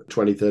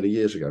 20, 30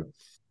 years ago?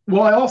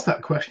 Well, I asked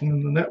that question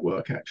in the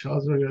network, actually.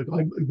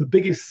 The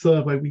biggest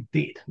survey we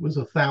did was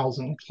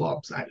 1,000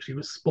 clubs actually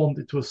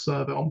responded to a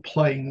survey on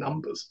playing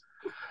numbers,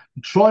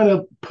 trying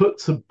to put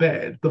to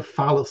bed the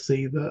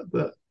fallacy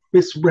that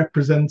this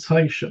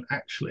representation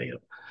actually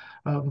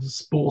of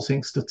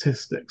sporting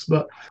statistics.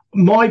 But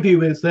my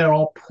view is there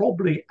are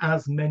probably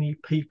as many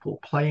people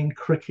playing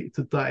cricket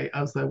today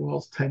as there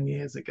was 10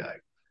 years ago,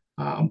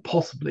 and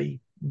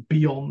possibly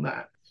beyond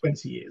that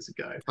 20 years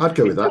ago. I'd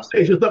go with that.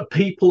 It's just that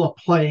people are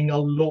playing a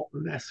lot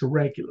less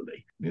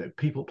regularly.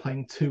 People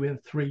playing 2 in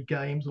 3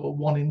 games or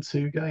 1 in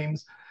 2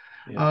 games.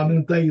 Yeah.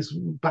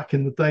 Back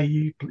in the day,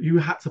 you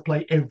had to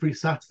play every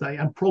Saturday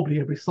and probably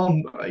every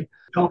Sunday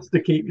just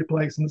to keep your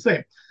place in the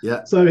team.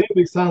 Yeah. So here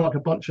we sound like a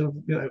bunch of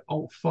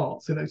old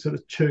farts, sort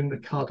of chewing the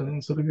cud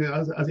and sort of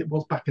as it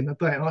was back in the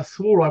day. And I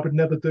swore I would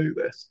never do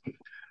this,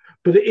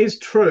 but it is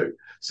true.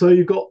 So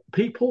you've got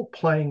people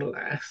playing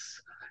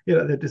less.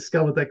 They've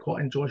discovered they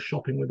quite enjoy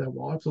shopping with their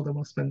wives, or they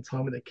want to spend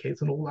time with their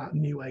kids and all that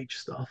new age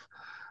stuff.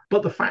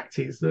 But the fact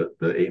is that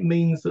it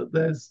means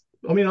that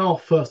our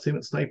first team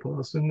at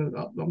Staples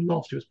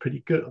last year was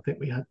pretty good. I think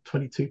we had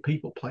 22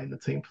 people playing the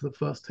team for the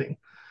first team.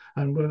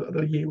 And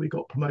the year we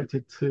got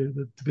promoted to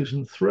the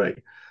Division 3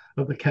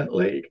 of the Kent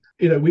League,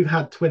 we've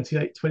had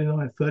 28,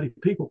 29, 30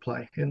 people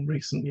play in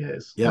recent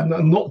years. Yeah.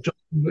 And not just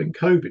in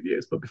COVID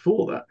years, but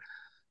before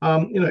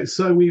that.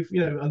 So we've,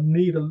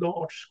 need a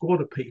large squad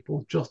of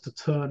people just to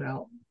turn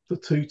out the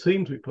 2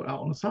 teams we put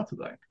out on a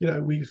Saturday.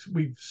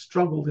 We've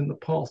struggled in the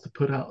past to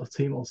put out a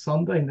team on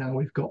Sunday. Now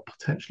we've got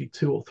potentially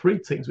 2 or 3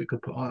 teams we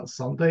could put out on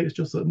Sunday. It's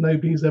just that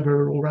nobody's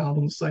ever around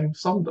on the same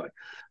Sunday.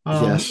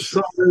 Yes.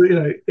 So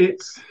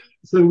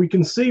so we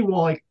can see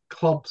why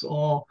clubs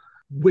are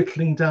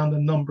whittling down the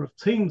number of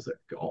teams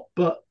they've got,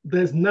 but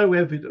there's no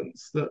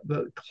evidence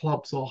that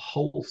clubs are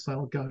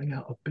wholesale going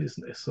out of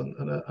business and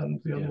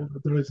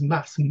there is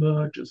mass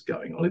mergers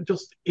going on. It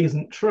just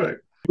isn't true.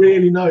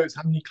 Really knows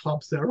how many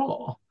clubs there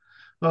are.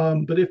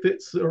 But if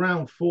it's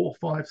around 4,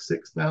 5,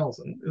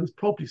 6,000, there's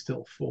probably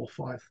still 4,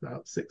 5,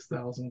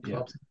 6,000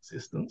 clubs in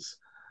existence,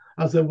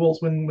 as there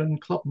was when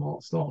Club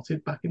Mart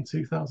started back in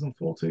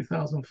 2004,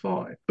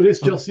 2005. But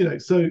it's just,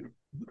 so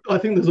I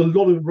think there's a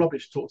lot of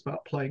rubbish talked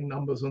about playing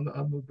numbers and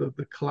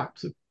the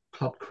collapse of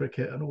club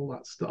cricket and all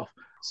that stuff.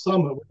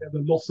 Summer, we had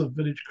the loss of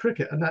village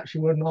cricket, and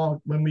actually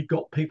when we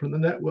got people in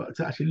the network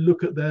to actually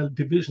look at their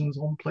divisions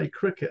on play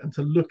cricket and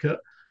to look at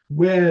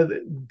where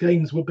the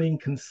games were being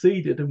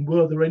conceded and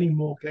were there any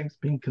more games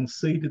being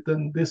conceded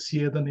than this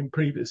year than in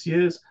previous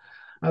years.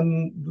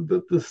 And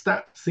the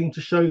stats seem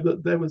to show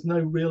that there was no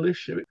real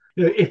issue.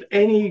 If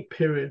any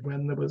period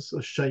when there was a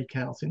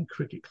shakeout in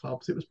cricket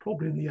clubs, it was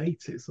probably in the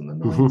 80s and the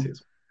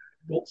 90s.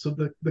 Lots of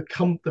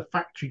the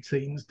factory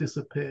teams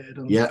disappeared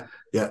and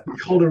the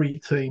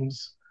colliery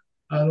teams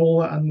and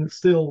all that, and they're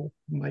still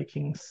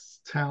making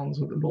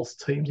towns with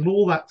lost teams and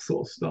all that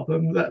sort of stuff.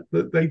 And that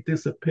they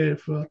disappeared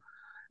for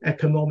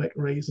economic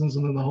reasons,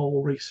 and then the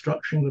whole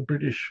restructuring the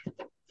British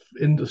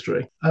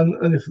industry. And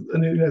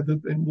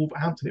in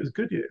Wolverhampton, it was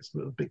Goodyear's,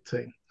 a big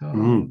team.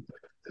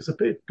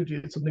 Disappeared.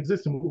 Goodyear doesn't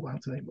exist in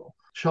Wolverhampton anymore.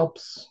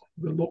 Chubbs,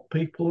 a lot of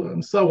people,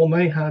 and so on.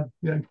 They had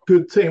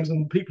good teams,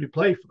 and people who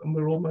played for them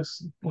were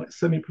almost like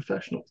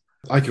semi-professionals.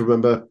 I can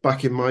remember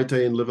back in my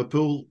day in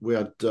Liverpool, we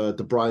had the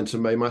Bryant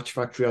and May Match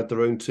Factory had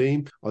their own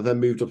team. I then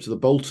moved up to the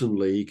Bolton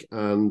League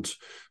and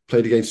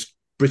played against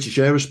British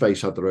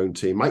Aerospace had their own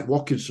team. Mike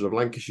Watkinson of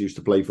Lancashire used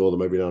to play for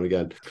them every now and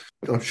again.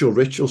 I'm sure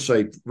Rich will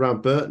say,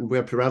 round Burton, we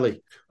had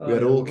Pirelli. We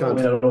had all kinds.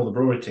 We had all the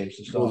brewery teams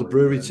to start. All the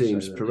brewery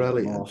teams,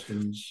 Pirelli.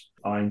 Marstons,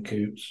 Iron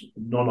Coops,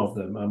 none of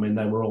them. I mean,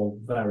 they were all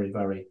very,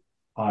 very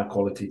high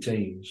quality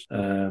teams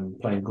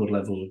playing good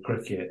levels of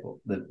cricket.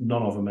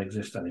 None of them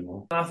exist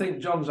anymore. And I think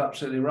John's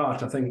absolutely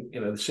right. I think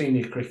the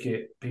senior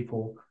cricket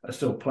people are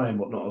still playing,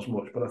 but not as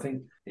much. But I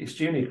think it's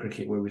junior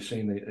cricket where we've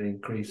seen the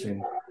increase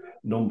in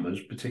numbers,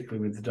 particularly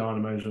with the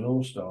Dynamos and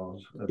All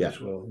Stars of this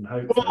world. And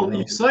hopefully,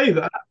 you say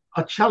that,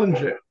 I challenge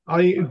it.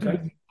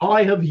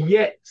 I have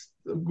yet.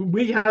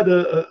 We had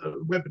a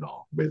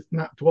webinar with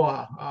Matt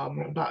Dwyer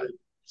about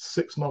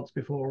 6 months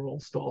before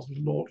All Stars was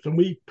launched, and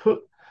we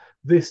put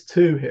this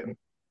to him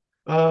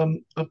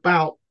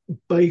about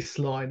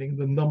baselining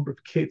the number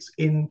of kids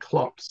in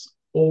clubs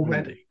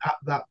already at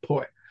that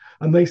point.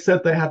 And they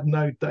said they had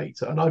no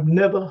data, and I've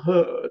never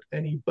heard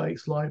any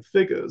baseline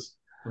figures.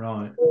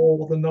 Right.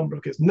 Or the number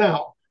of kids.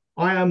 Now,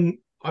 we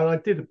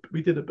did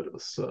a bit of a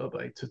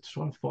survey to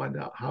try and find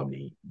out how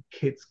many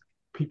kids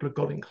people have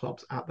got in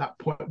clubs at that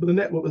point. But the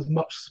network was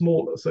much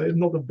smaller, so it's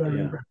not a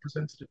very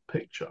representative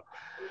picture.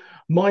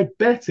 My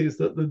bet is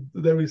that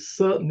there is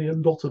certainly a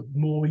lot of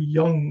more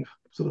young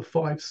sort of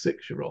 5,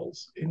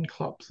 6-year-olds in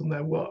clubs than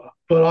there were.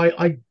 But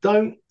I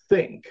don't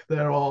think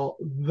there are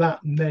that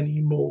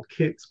many more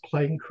kids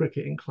playing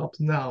cricket in clubs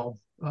now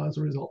as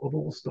a result of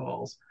All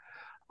Stars.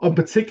 And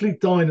particularly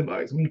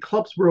Dynamos. I mean,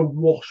 clubs were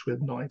awash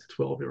with 9 to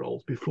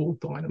 12-year-olds before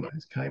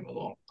Dynamos came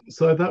along.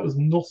 So that was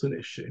not an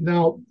issue.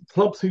 Now,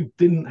 clubs who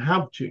didn't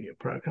have junior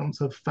programs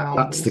have found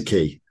that's the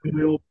key. A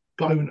real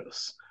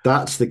bonus.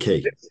 That's the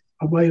key. It's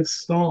a way of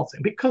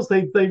starting because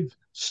they've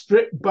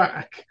stripped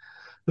back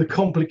the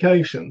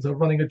complications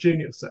of running a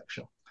junior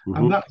section.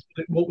 And that's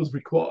what was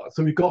required.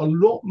 So we've got a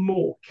lot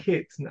more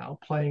kids now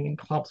playing in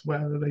clubs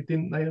where they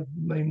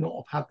may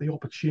not have had the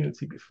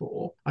opportunity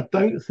before. I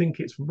don't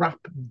think it's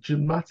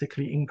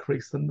dramatically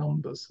increased the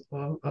numbers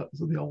at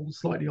the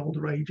slightly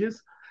older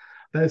ages.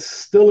 There's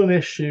still an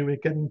issue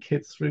with getting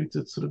kids through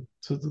to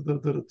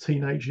the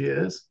teenage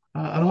years.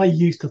 And I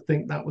used to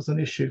think that was an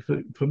issue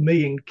for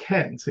me in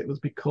Kent. It was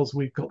because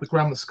we've got the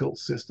grammar school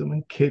system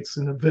and kids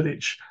in a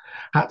village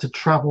had to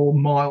travel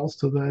miles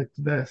to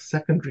their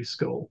secondary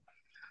school.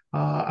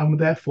 And were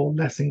therefore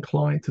less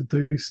inclined to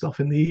do stuff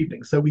in the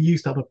evening. So we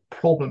used to have a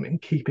problem in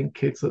keeping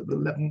kids at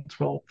 11,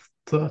 12,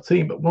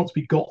 13. But once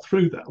we got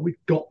through that, we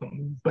got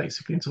them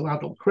basically into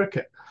adult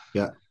cricket.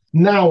 Yeah.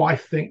 Now I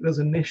think there's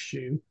an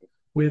issue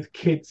with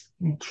kids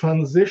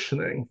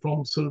transitioning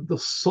from sort of the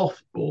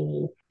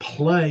softball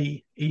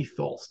play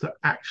ethos to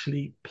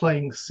actually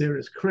playing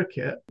serious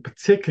cricket,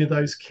 particularly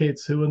those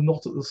kids who are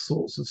not at the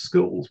sorts of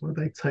schools where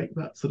they take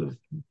that sort of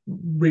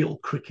real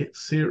cricket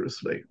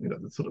seriously,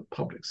 the sort of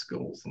public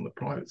schools and the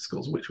private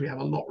schools, which we have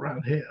a lot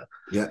around here,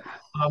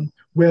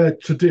 where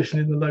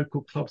traditionally the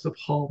local clubs have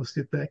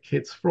harvested their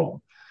kids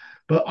from.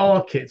 But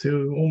our kids,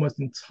 who are almost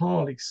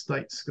entirely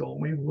state school,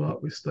 we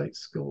work with state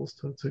schools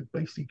to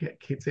basically get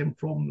kids in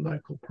from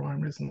local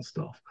primaries and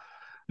stuff.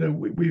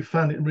 We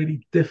found it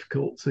really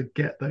difficult to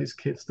get those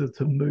kids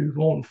to move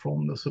on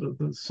from the sort of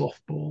the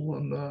softball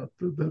and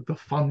the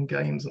fun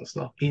games and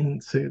stuff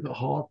into the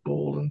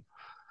hardball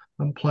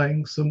and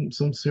playing some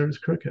serious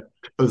cricket.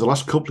 Over the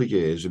last couple of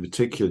years, in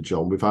particular,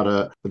 John, we've had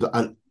a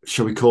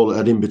shall we call it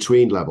an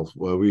in-between level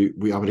where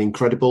we have an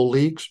incredible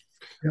leagues.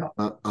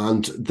 Yeah.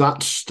 And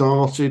that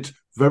started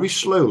very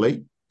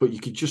slowly, but you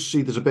could just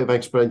see there's a bit of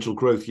exponential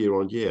growth year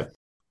on year.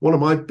 One of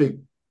my big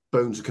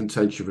bones of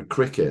contention with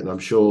cricket, and I'm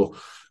sure,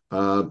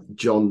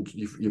 John,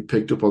 you've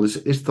picked up on this,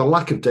 is the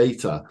lack of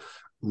data,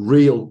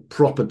 real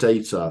proper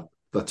data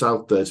that's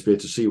out there to be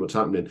able to see what's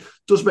happening. It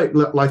does make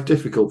life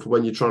difficult for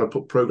when you're trying to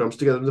put programs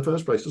together in the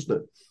first place, doesn't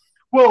it?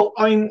 Well,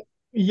 I mean,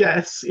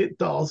 yes, it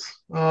does.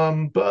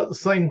 But at the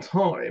same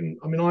time,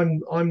 I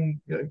mean,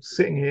 I'm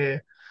sitting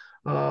here.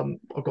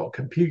 I've got a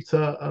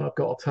computer and I've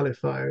got a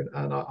telephone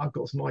and I've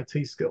got some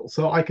IT skills,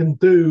 so I can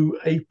do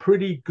a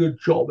pretty good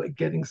job at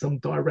getting some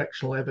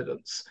directional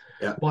evidence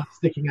by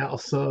sticking out a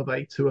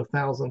survey to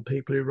 1,000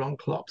 people who run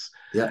clubs,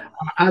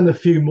 and a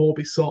few more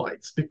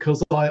besides,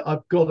 because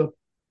I've got a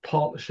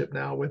partnership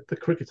now with the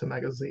Cricketer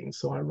magazine,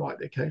 so I write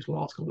the occasional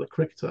article with the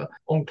Cricketer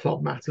on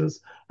club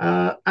matters,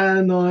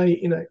 and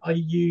I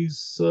use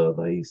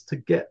surveys to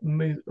get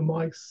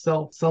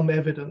myself some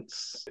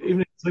evidence,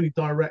 even if it's only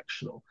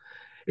directional.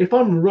 If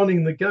I'm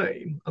running the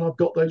game and I've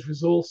got those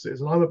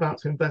resources and I'm about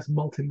to invest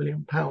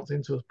multi-million pounds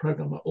into a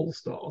program like All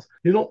Stars,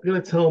 you're not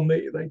going to tell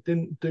me they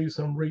didn't do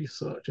some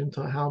research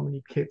into how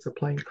many kids are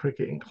playing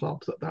cricket in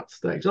clubs at that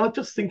stage. And I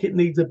just think it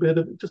needs a bit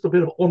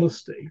of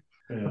honesty,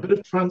 a bit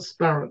of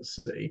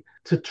transparency,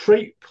 to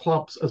treat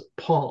clubs as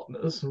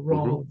partners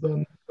rather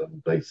than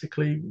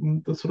basically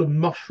the sort of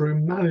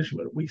mushroom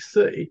management we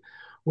see,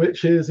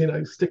 which is,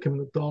 stick them in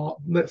the dark.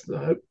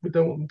 We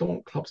don't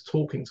want clubs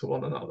talking to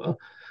one another.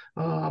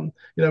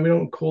 We don't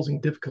want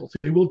causing difficulty.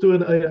 We'll do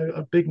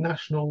a big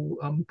national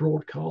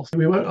broadcast.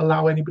 We won't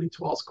allow anybody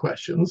to ask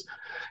questions.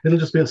 It'll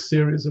just be a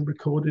series of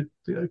recorded,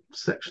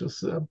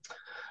 sections,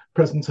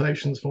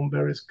 presentations from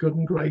various good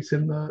and great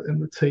in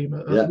the team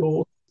at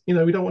Lord. We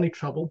don't want any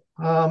trouble.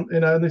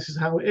 And this is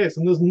how it is.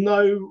 And there's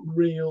no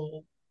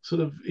real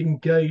sort of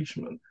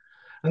engagement.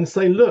 And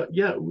say, look,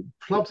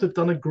 clubs have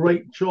done a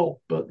great job,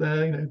 but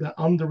they're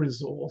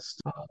under-resourced.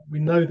 We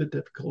know the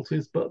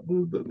difficulties, but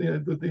the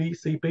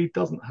ECB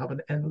doesn't have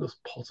an endless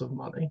pot of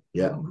money.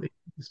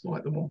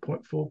 Despite the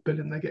 1.4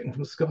 billion they're getting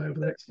from Sky over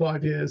the next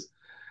 5 years.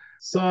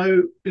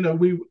 So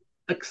we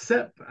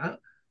accept that,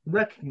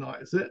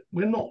 recognize it.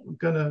 We're not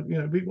gonna,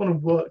 we want to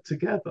work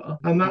together,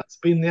 and that's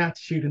been the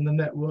attitude in the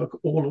network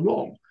all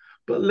along.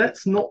 But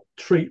let's not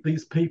treat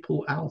these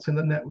people out in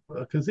the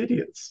network as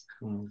idiots.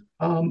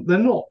 They're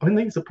not. I mean,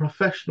 these are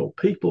professional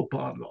people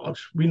by and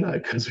large. We know,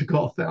 because we've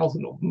got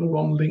 1,000 of them. They're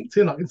on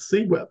LinkedIn. I can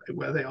see where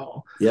they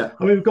are.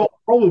 I mean, we've got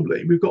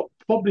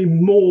probably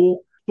more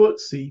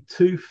FTSE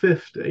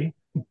 250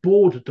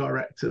 board of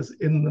directors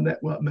in the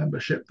network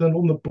membership than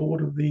on the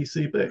board of the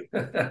ECB.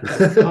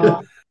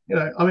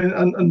 I mean,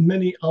 and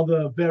many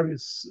other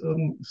various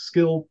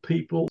skilled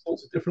people,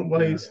 sorts of different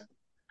ways.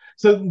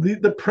 So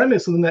the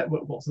premise of the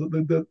network was that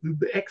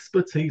the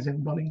expertise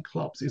in running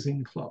clubs is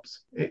in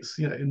clubs. It's,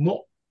 not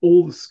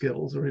all the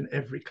skills are in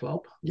every club.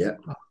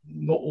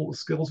 Not all the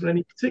skills are in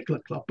any particular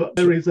club, but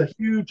there is a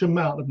huge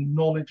amount of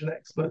knowledge and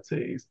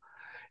expertise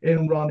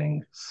in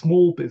running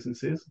small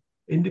businesses,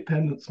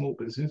 independent small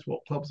businesses,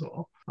 what clubs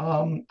are,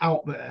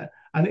 out there,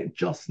 and it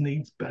just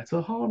needs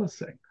better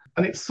harnessing.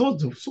 And it's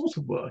sort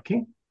of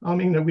working. I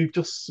mean, we've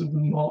just,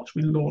 in March,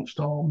 we launched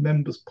our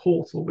members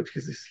portal, which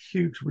is this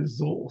huge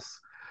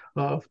resource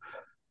of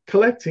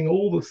collecting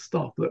all the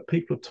stuff that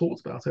people have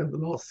talked about over the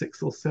last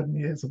 6 or 7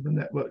 years of the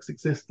network's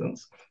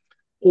existence,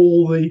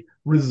 all the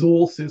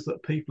resources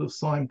that people have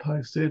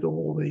signposted,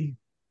 all the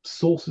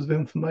sources of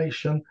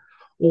information,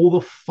 all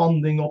the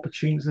funding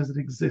opportunities that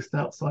exist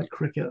outside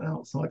cricket,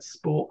 outside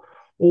sport,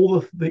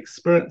 all the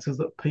experiences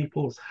that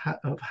people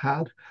have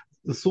had,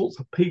 the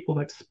sorts of people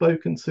they've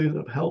spoken to that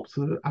have helped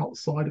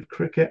outside of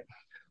cricket.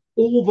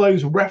 All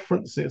those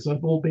references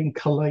have all been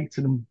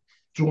collated and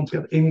drawn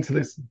together into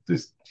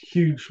this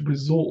huge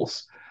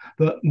resource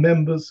that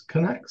members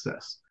can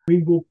access.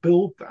 We will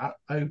build that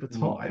over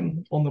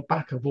time on the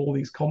back of all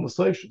these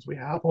conversations we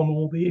have on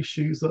all the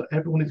issues that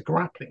everyone is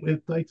grappling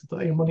with day to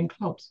day in running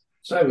clubs.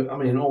 So, I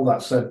mean, all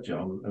that said,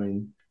 John, I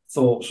mean,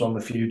 thoughts on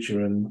the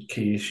future and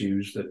key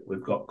issues that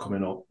we've got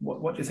coming up.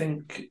 What do you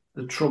think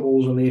the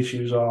troubles and the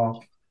issues are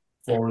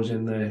for us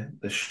in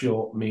the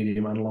short,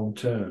 medium and long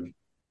term?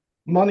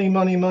 Money.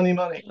 I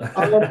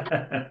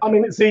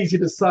mean, it's easy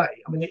to say.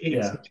 I mean, it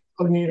is. Yeah.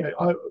 I mean,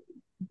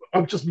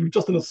 I've just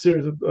done a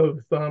series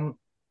of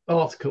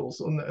articles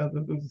on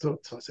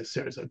I say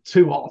series of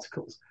 2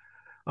 articles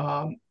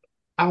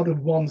out of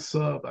one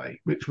survey,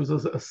 which was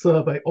a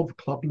survey of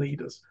club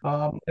leaders.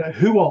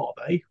 Who are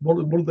they? What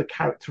are the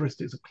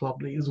characteristics of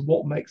club leaders?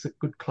 What makes a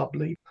good club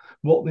leader?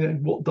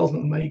 What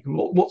doesn't make?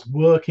 What's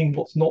working?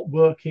 What's not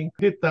working?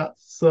 Did that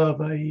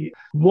survey.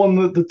 One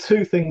of the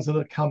 2 things that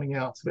are coming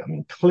out of it. I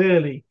mean,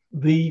 clearly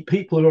the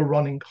people who are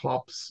running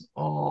clubs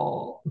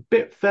are a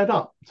bit fed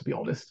up, to be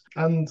honest,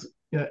 and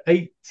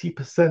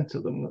 80%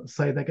 of them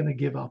say they're going to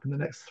give up in the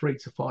next 3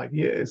 to 5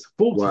 years.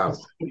 42%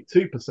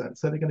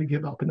 say they're going to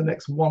give up in the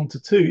next 1 to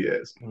 2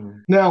 years.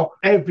 Now,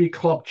 every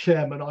club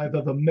chairman I've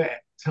ever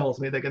met tells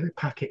me they're going to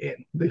pack it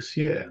in this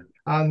year.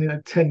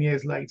 And 10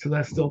 years later,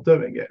 they're still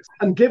doing it.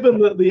 And given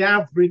that the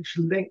average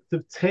length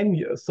of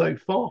tenure so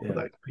far for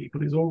those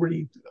people is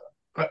already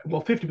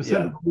 50%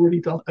 have already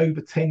done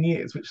over 10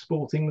 years, which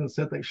Sport England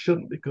said they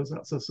shouldn't because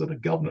that's a sort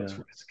of governance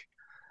risk.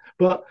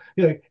 But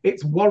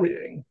it's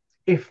worrying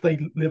if they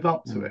live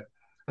up to it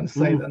and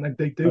say that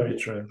they do. Very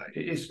true.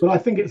 But I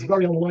think it's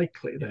very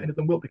unlikely that any of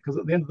them will, because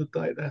at the end of the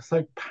day, they're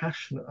so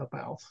passionate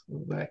about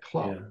their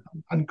club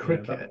and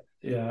cricket.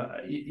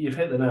 You've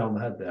hit the nail on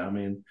the head there. I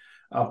mean,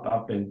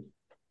 I've been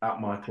at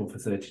my club for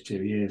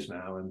 32 years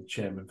now and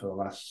chairman for the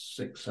last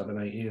 6,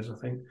 7, 8 years, I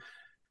think.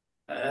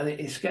 And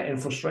it's getting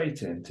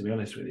frustrating, to be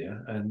honest with you.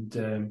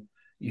 And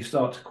you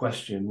start to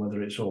question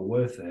whether it's all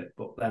worth it.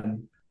 But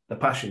then the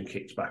passion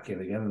kicks back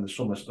in again and the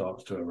summer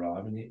starts to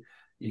arrive and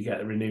you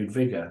get a renewed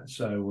vigour.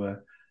 So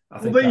I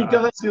think there you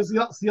go. That's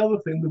the other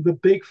thing, the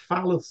big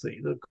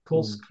fallacy that, of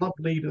course, club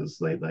leaders,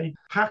 they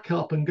pack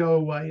up and go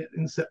away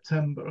in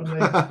September and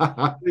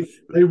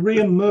they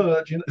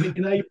re-emerge in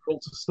April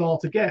to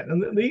start again.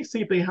 And the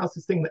ECB has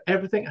this thing that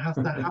everything has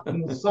to happen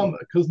in the summer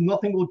because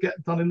nothing will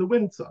get done in the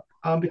winter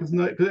because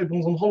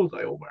everyone's on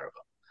holiday or wherever.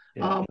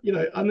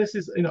 And this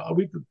is,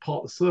 we did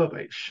part of the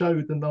survey. It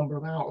showed the number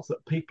of hours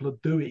that people are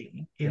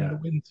doing in the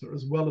winter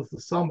as well as the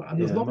summer. And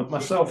there's not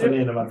myself and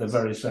Ian have had the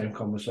very same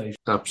conversation.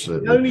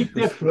 Absolutely. The only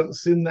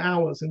difference in the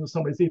hours in the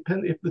summer is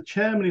if the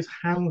chairman is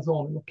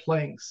hands-on in the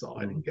playing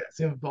side and gets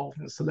involved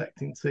in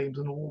selecting teams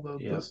and all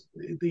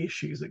the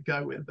issues that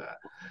go with that,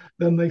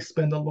 then they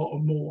spend a lot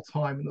more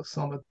time in the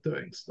summer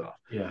doing stuff.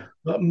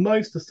 But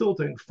most are still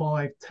doing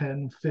 5,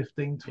 10,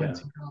 15,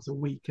 20 hours a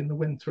week in the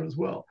winter as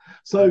well.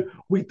 So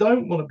we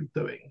don't want to be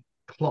doing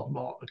club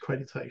mark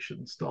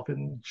accreditation stuff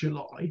in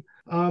July,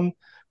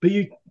 but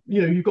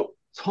you've got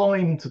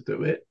time to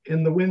do it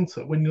in the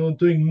winter when you're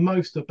doing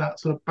most of that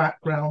sort of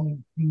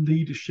background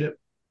leadership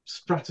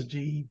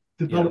strategy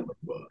development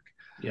work.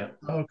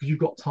 Because you've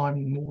got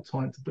more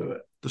time to do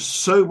it. There's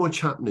so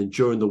much happening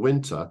during the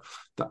winter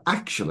that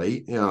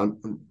actually,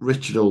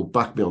 Richard will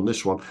back me on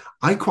this one,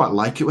 I quite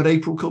like it when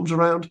April comes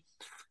around,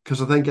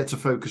 because I then get to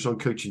focus on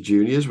coaching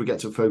juniors, we get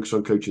to focus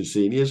on coaching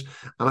seniors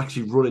and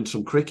actually running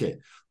some cricket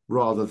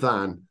rather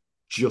than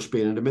just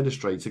being an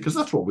administrator, because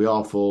that's what we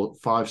are for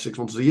 5, 6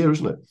 months of the year,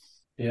 isn't it?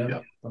 Yeah,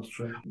 that's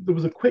true. There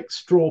was a quick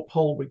straw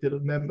poll we did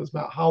of members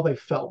about how they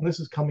felt, and this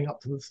is coming up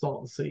to the start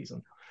of the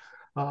season.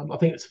 I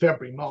think it's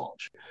February,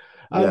 March.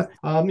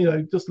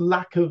 Just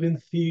lack of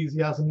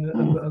enthusiasm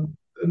and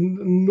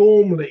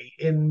normally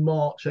in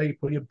March,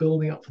 April, you're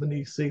building up for the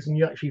new season.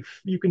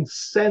 You can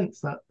sense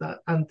that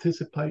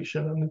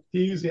anticipation and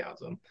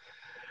enthusiasm,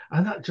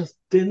 and that just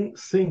didn't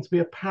seem to be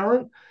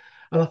apparent.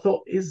 And I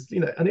thought,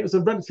 and it was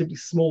a relatively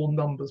small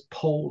numbers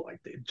poll I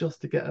did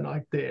just to get an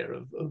idea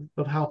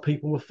of how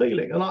people were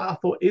feeling. And I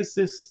thought, is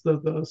this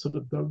the sort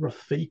of the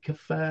Rafiq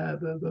affair,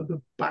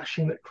 the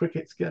bashing that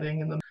cricket's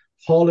getting, and the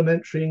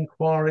parliamentary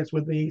inquiries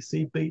with the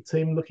ECB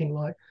team looking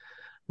like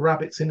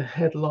rabbits in a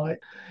headlight?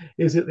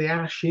 Is it the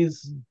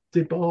Ashes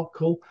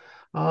debacle?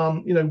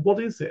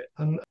 What is it?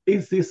 And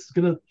is this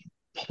going to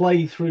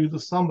play through the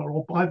summer,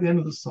 or by the end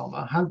of the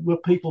summer, were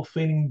people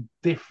feeling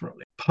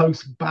differently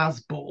post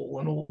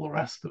Bazball and all the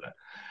rest of it?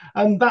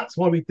 And that's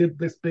why we did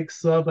this big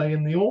survey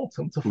in the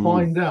autumn to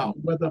find out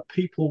whether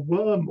people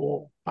were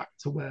more back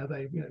to where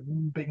they,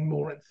 being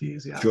more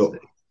enthusiastic. Sure.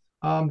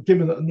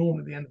 Given that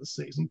normally at the end of the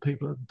season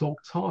people are dog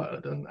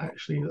tired, and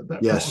actually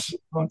that's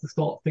time to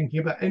start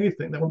thinking about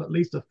anything. They want at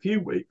least a few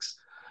weeks,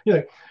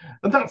 and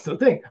that's the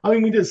thing. I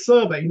mean, we did a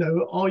survey.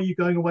 Are you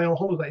going away on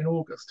holiday in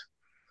August?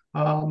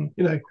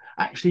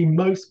 Actually,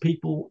 most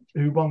people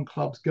who run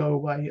clubs go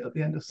away at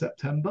the end of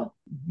September.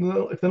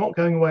 Well, if they're not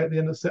going away at the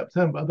end of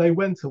September, they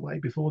went away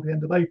before the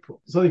end of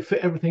April, so they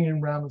fit everything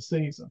in around the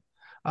season.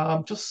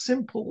 Just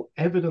simple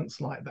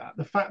evidence like that.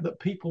 The fact that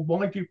people,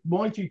 why do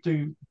you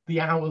do the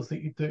hours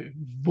that you do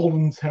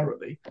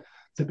voluntarily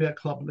to be a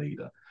club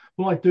leader?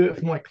 Well, I do it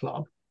for my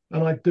club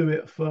and I do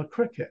it for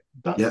cricket.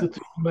 That's the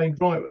two main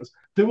drivers.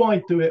 Do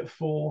I do it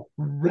for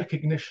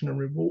recognition and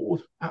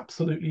reward?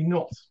 Absolutely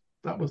not.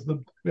 That was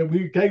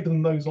we gave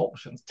them those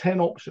options, 10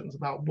 options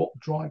about what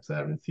drives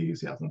their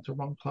enthusiasm to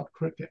run club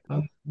cricket.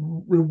 And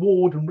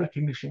reward and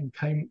recognition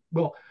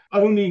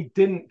only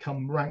didn't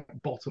come rank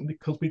bottom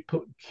because we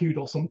put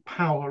kudos and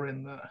power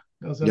in there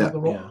as another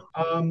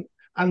option.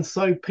 And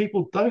so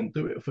people don't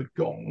do it for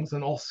gongs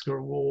and Oscar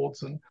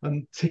awards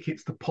and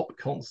tickets to pop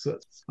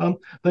concerts.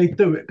 They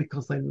do it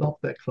because they love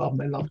their club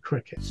and they love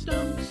cricket.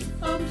 Stumps,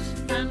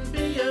 umps, and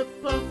beer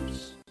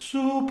bumps.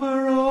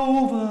 Super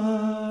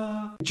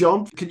over.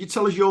 John, can you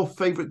tell us your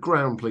favourite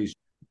ground, please?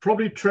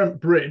 Probably Trent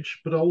Bridge,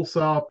 but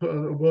also I'll put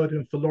a word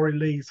in for Laurie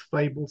Lee's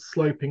fabled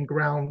sloping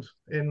ground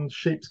in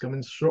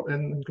Sheepscombe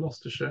in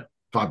Gloucestershire.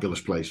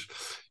 Fabulous place.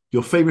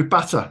 Your favourite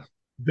batter?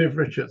 Viv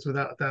Richards,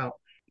 without a doubt.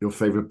 Your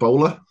favourite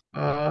bowler?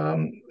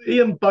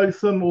 Ian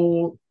Botham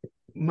or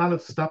man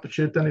of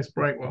Staffordshire, Dennis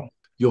Breakwell.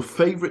 Your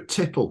favourite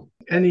tipple?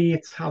 Any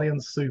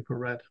Italian super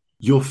red.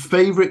 Your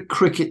favourite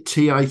cricket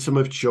tea item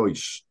of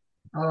choice?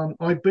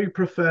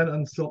 Ibuprofen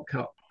and Silk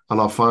Cup. And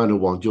our final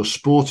one, your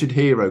sporting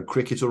hero,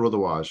 cricket or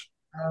otherwise?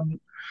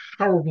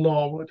 Harold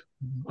Larwood,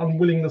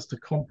 unwillingness to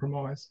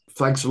compromise.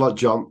 Thanks a lot,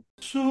 John.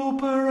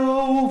 Super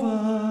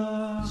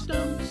over.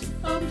 Stumps,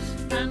 umps,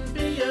 and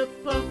beer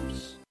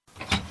bumps.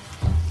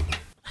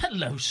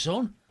 Hello,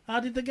 son. How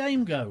did the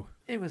game go?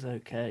 It was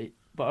okay,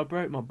 but I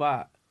broke my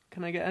bat.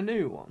 Can I get a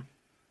new one?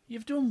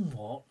 You've done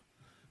what?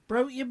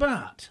 Broke your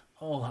bat?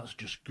 Oh, that's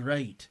just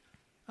great.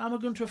 How am I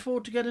going to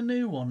afford to get a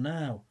new one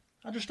now?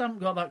 I just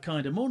haven't got that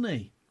kind of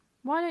money.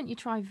 Why don't you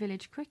try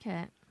Village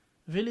Cricket?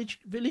 Village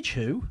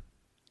who?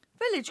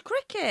 Village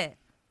Cricket.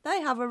 They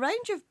have a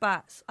range of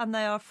bats and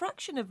they are a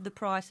fraction of the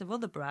price of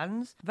other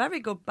brands. Very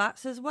good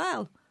bats as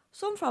well.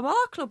 Some from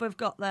our club have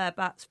got their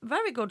bats.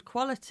 Very good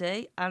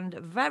quality and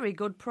very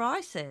good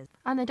prices.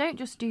 And they don't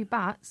just do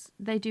bats,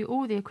 they do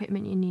all the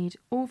equipment you need,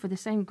 all for the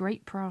same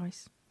great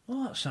price.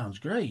 Oh, that sounds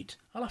great.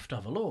 I'll have to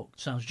have a look.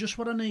 Sounds just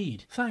what I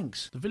need.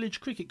 Thanks. The Village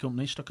Cricket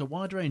Company stock a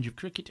wide range of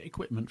cricket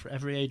equipment for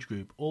every age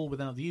group, all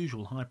without the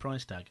usual high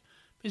price tag.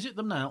 Visit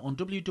them now on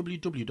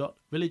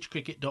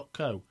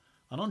www.villagecricket.co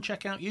and on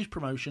checkout use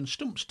promotion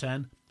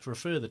STUMPS10 for a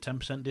further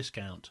 10%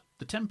 discount.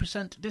 The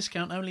 10%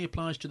 discount only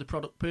applies to the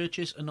product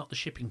purchase and not the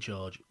shipping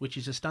charge, which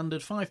is a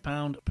standard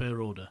 £5 per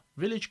order.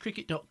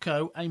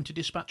 VillageCricket.co aim to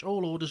dispatch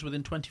all orders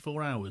within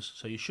 24 hours,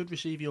 so you should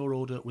receive your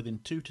order within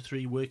 2 to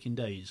 3 working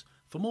days.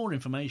 For more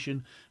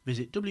information,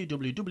 visit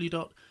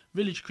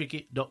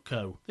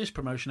www.villagecricket.co. This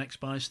promotion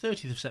expires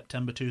 30th of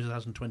September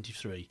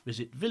 2023.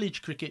 Visit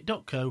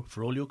villagecricket.co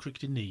for all your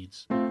cricketing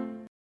needs.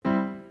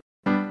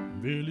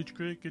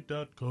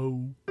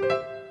 villagecricket.co.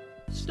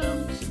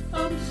 Stumps,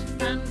 umps,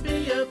 and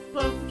beer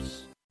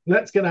bumps.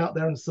 Let's get out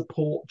there and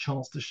support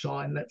Chance to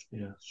Shine. Let's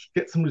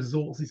get some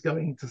resources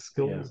going into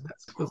schools.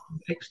 Let's get some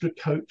extra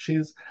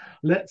coaches.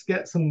 Let's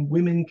get some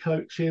women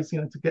coaches,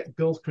 to get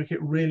girls cricket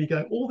really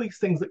going. All these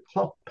things that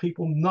club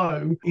people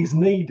know is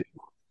needed,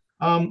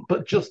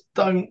 but just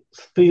don't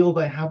feel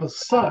they have a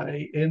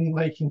say in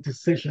making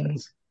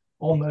decisions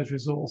on those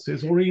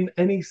resources or in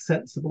any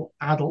sensible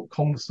adult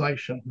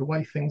conversation, the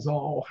way things are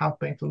or have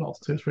been for the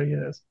last 2 or 3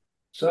 years.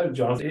 So,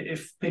 John,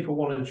 if people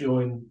want to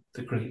join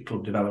the Cricket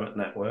Club Development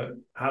Network,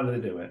 how do they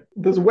do it?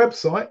 There's a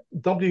website,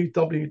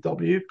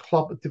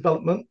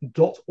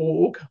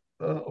 www.clubdevelopment.org.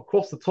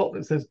 Across the top,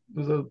 there's a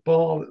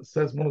bar that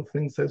says, one of the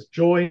things says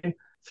join.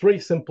 3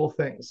 simple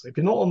things. If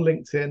you're not on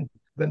LinkedIn,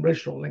 then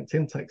register on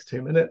LinkedIn, takes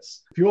 2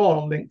 minutes. If you are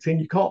on LinkedIn,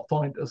 you can't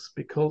find us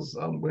because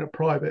we're a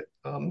private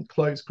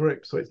closed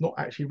group, so it's not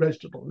actually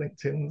registered on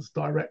LinkedIn's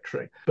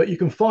directory. But you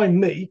can find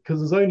me because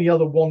there's only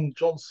other one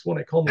John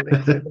Swannick on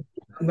LinkedIn,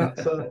 and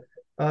that's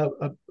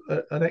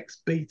an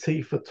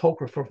ex-BT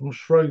photographer from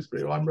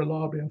Shrewsbury, who I'm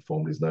reliably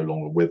informed is no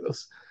longer with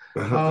us.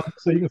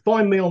 So you can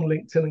find me on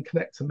LinkedIn and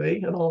connect to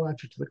me, and I'll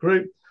add you to the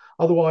group.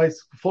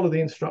 Otherwise, follow the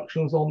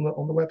instructions on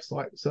the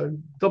website. So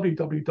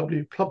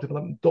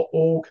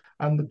www.clubdevelopment.org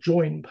and the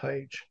join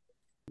page.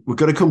 We're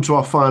going to come to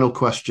our final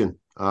question,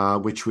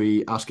 which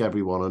we ask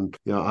everyone. And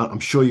I'm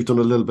sure you've done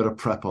a little bit of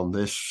prep on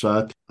this.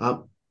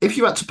 If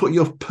you had to put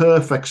your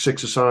perfect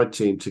 6-a-side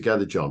team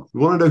together, John,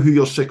 we want to know who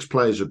your 6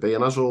 players would be.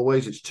 And as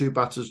always, it's 2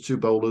 batters, 2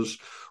 bowlers,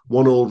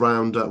 1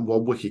 all-rounder and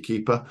 1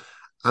 wicket-keeper.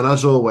 And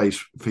as always,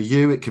 for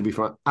you, it can be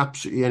from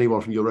absolutely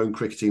anyone from your own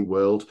cricketing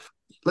world.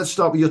 Let's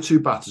start with your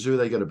 2 batters. Who are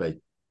they going to be?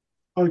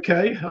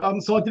 Okay.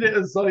 So I did it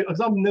as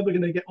I'm never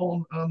going to get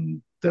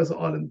on Desert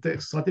Island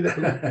Discs. I did it.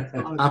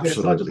 Absolutely.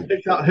 So I just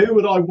picked out who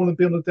would I want to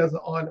be on a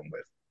desert island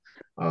with.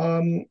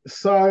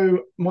 So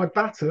my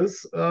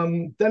batters,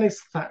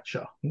 Dennis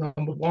Thatcher,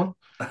 number 1.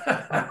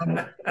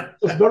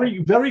 Was very,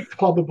 very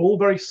clubbable,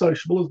 very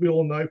sociable, as we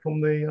all know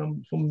from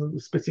the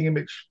spitting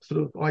image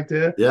sort of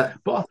idea. Yeah.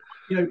 But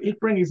he'd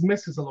bring his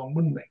missus along,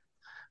 wouldn't he?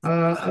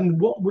 And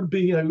what would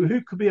be,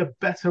 who could be a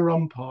better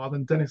umpire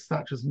than Dennis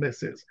Thatcher's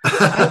missus?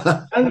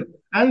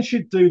 and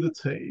she'd do the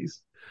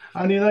teas,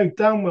 and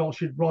damn well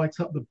she'd write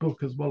up the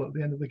book as well at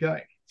the end of the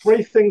game.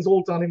 3 things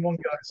all done in one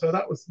go. So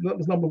that was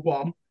number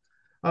 1.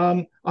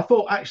 I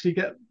thought actually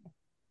get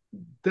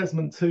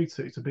Desmond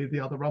Tutu to be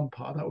the other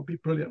umpire. That would be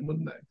brilliant,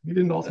 wouldn't it? You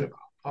didn't ask me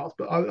about umpires,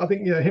 but I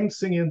think him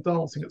singing and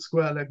dancing at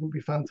square leg would be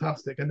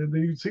fantastic, and it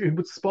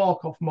would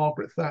spark off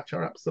Margaret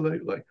Thatcher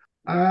absolutely.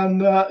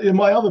 And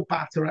my other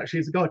batter actually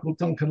is a guy called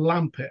Duncan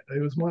Lampett,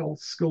 who was my old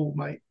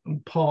schoolmate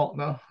and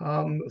partner,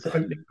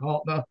 opening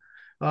partner.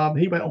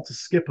 He went on to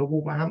skip at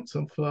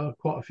Wolverhampton for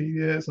quite a few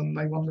years, and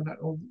they won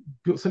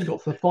certainly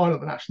got to the final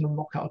of the national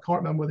knockout. I can't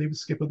remember whether he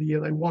was skipper of the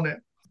year they won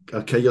it.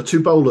 Okay, your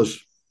 2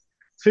 bowlers.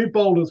 2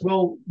 bowlers.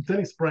 Well,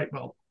 Dennis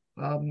Breakwell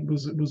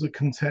was a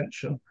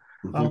contention,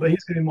 but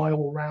he's going to be my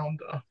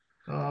all-rounder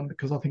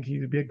because I think he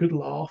would be a good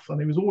laugh,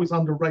 and he was always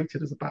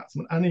underrated as a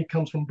batsman, and he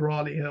comes from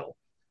Brierley Hill.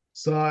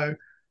 So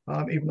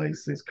even though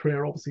his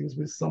career obviously was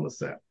with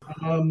Somerset.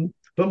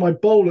 But my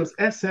bowlers,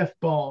 SF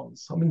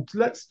Barnes. I mean,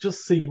 let's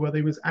just see whether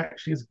he was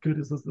actually as good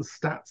as the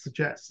stats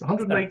suggest.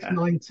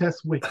 189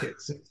 test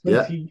wickets,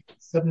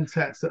 27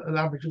 tests at an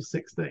average of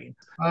 16.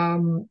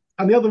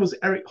 And the other was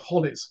Eric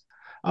Hollis.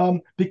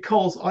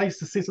 Because I used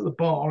to sit at the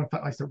bar. In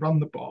fact, I used to run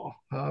the bar.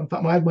 In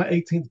fact, I had my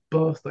 18th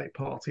birthday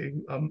party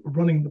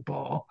running the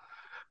bar,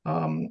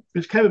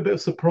 which came a bit of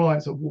a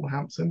surprise at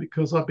Wolverhampton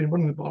because I've been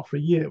running the bar for a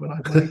year when I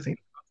had my 18th.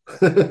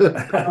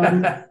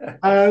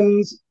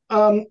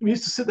 We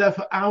used to sit there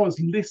for hours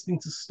listening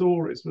to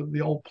stories with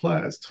the old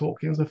players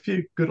talking. There was a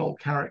few good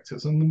old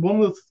characters. And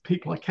one of the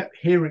people I kept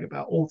hearing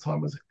about all the time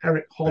was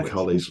Eric Hollis. Eric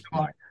Hollis.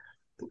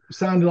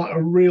 Sounded like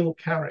a real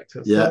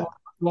character. Yeah. So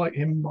like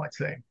him in my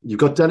team. You've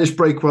got Dennis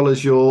Breakwell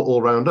as your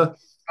all-rounder.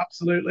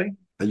 Absolutely.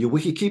 And your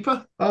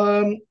wicket-keeper?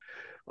 I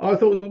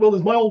thought, well,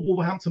 there's my old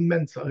Wolverhampton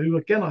mentor, who,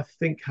 again, I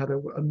think had a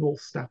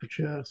North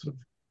Staffordshire sort of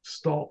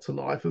start to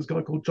life. There's a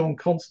guy called John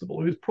Constable,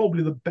 who's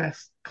probably the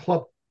best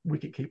club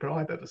wicket-keeper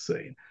I've ever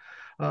seen.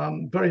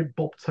 Very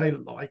Bob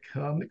Taylor-like,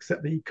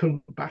 except that he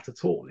couldn't bat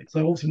at all.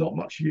 So obviously not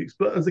much use.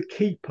 But as a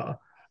keeper,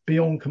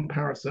 beyond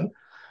comparison.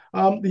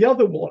 The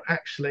other one,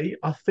 actually,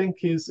 I think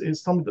is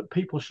something that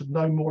people should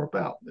know more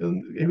about.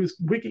 He was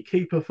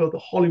wicketkeeper for the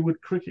Hollywood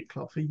Cricket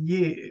Club for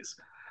years.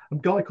 A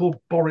guy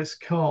called Boris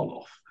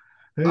Karloff,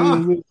 who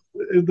was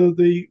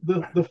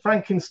the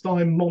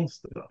Frankenstein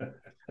monster.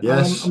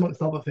 Yes,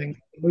 amongst other things.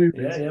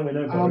 Movies. Yeah, we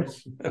know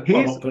Boris.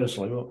 Well, not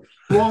personally, but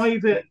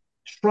private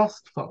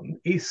trust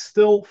fund is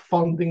still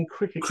funding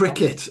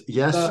cricket.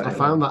 Yes, I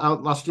found that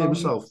out last year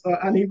myself.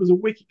 And he was a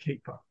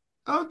wicketkeeper.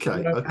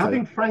 Okay,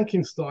 Having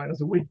Frankenstein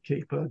as a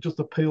wicketkeeper just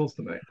appeals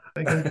to me.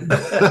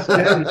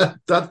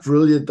 That's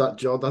brilliant, that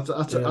John. I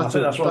think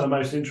that's one of the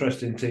most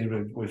interesting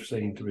teams we've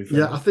seen. To be fair,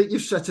 yeah, I think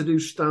you've set a new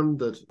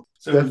standard.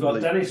 So we've got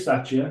Dennis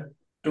Thatcher,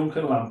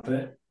 Duncan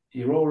Lampett,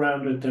 your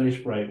all-rounder Dennis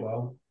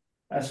Breakwell,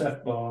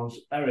 SF Barnes,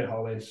 Eric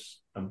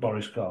Hollis, and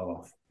Boris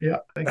Karloff. Yeah,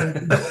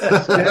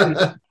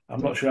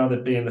 I'm not sure how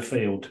they'd be in the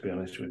field, to be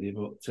honest with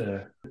you,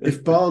 but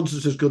if Barnes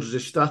is as good as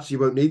his stats, you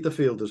won't need the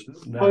fielders.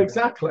 No. Well,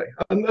 exactly.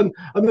 And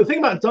the thing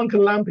about Duncan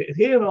Lampett is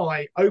he and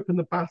I opened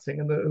the batting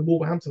in the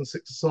Wolverhampton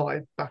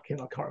six-a-side back in,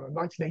 I can't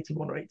remember,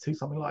 1981 or 82,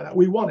 something like that.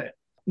 We won it.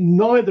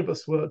 Neither of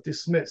us were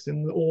dismissed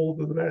in all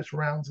the various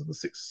rounds of the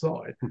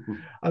six-a-side.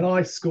 And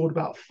I scored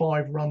about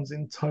 5 runs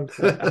in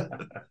total.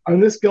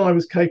 And this guy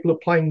was capable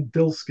of playing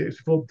Dill scoops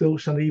before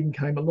Dilshan even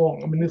came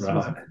along. I mean,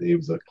 he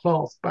was a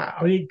class bat.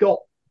 I mean, he got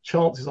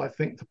chances, I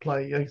think, to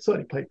play. He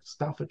certainly played for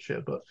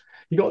Staffordshire, but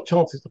he got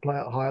chances to play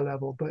at a higher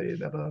level, but it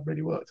never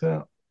really worked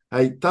out.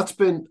 Hey, that's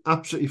been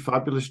absolutely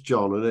fabulous,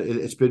 John, and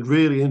it's been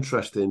really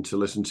interesting to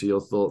listen to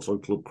your thoughts on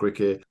club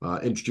cricket,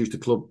 introduce the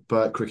Club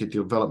Cricket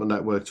Development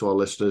Network to our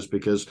listeners,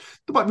 because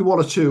there might be one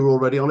or two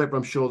already on it, but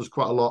I'm sure there's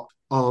quite a lot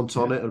aren't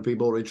on it and be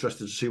more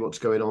interested to see what's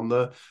going on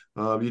there.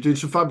 You're doing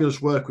some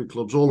fabulous work with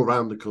clubs all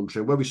around the country,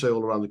 and when we say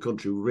all around the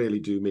country, we really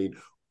do mean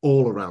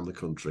all around the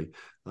country.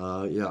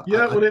 Well,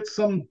 it's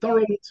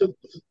Durham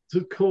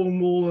to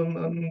Cornwall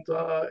and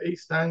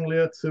East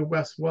Anglia to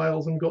West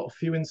Wales, and got a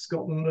few in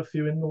Scotland and a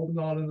few in Northern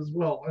Ireland as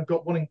well. I've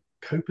got one in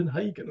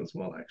Copenhagen as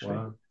well, actually.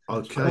 Wow.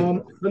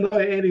 Okay. No,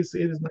 it is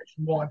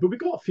nationwide, but we've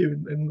got a few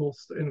in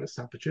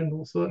Staffordshire,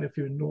 and certainly a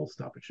few in North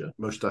Staffordshire.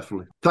 Most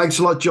definitely. Thanks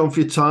a lot, John, for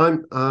your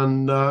time,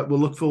 and we'll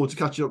look forward to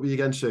catching up with you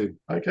again soon.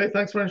 Okay,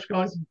 thanks very much,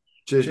 guys.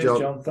 Cheers,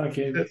 John. Thank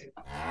you. Cheers.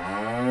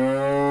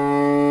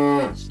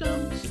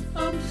 Stumps,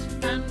 umps,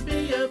 and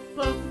beer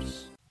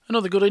pumps.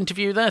 Another good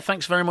interview there.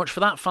 Thanks very much for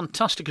that.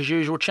 Fantastic as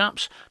usual,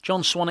 chaps.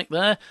 John Swannick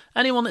there.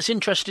 Anyone that's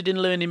interested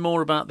in learning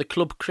more about the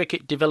Club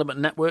Cricket Development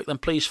Network, then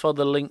please follow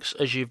the links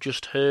as you've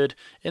just heard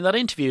in that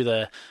interview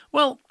there.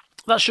 Well,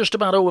 that's just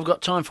about all we've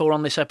got time for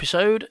on this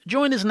episode.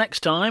 Join us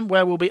next time,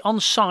 where we'll be on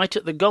site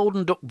at the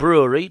Golden Duck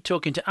Brewery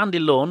talking to Andy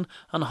Lunn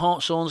and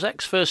Hartshorn's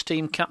ex-first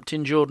team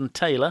captain Jordan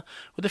Taylor,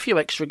 with a few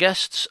extra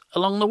guests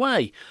along the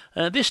way.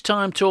 This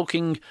time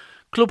talking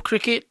club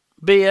cricket,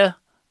 beer,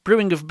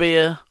 brewing of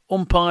beer,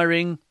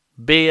 umpiring,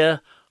 beer,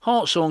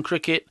 Hartshorn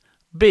cricket,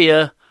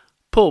 beer,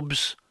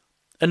 pubs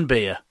and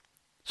beer.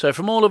 So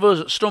from all of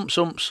us at Stumps,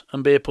 Umps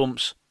and Beer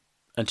Pumps,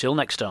 until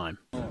next time.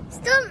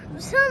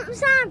 Stumps,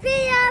 Umps and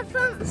Beer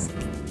Pumps.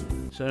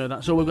 So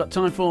that's all we've got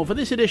time for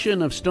this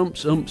edition of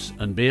Stumps, Umps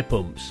and Beer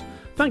Pumps.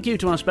 Thank you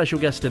to our special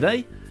guest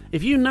today.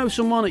 If you know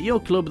someone at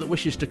your club that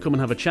wishes to come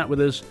and have a chat with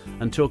us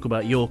and talk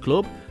about your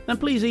club, then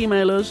please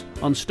email us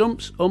on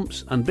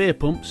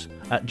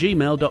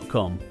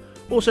stumpsumpsandbeerpumps@gmail.com.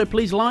 Also,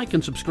 please like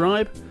and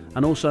subscribe,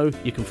 and also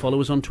you can follow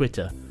us on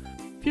Twitter.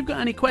 If you've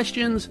got any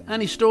questions,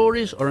 any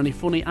stories or any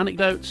funny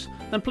anecdotes,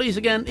 then please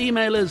again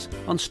email us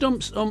on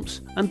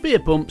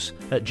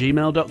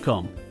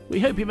stumpsumpsandbeerpumps@gmail.com. We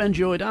hope you've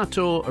enjoyed our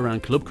tour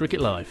around club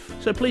cricket life.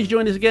 So please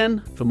join us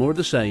again for more of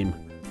the same.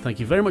 Thank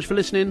you very much for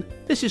listening.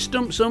 This is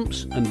Stumps,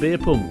 Umps and Beer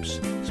Pumps.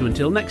 So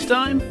until next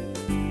time,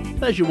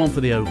 there's your one for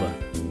the over.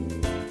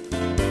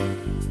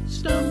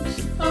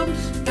 Stumps,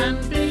 Umps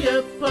and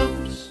Beer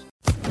Pumps.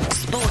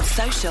 Sports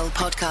Social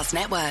Podcast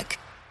Network.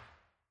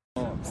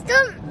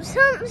 Stumps,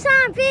 Umps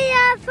and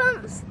Beer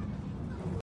Pumps.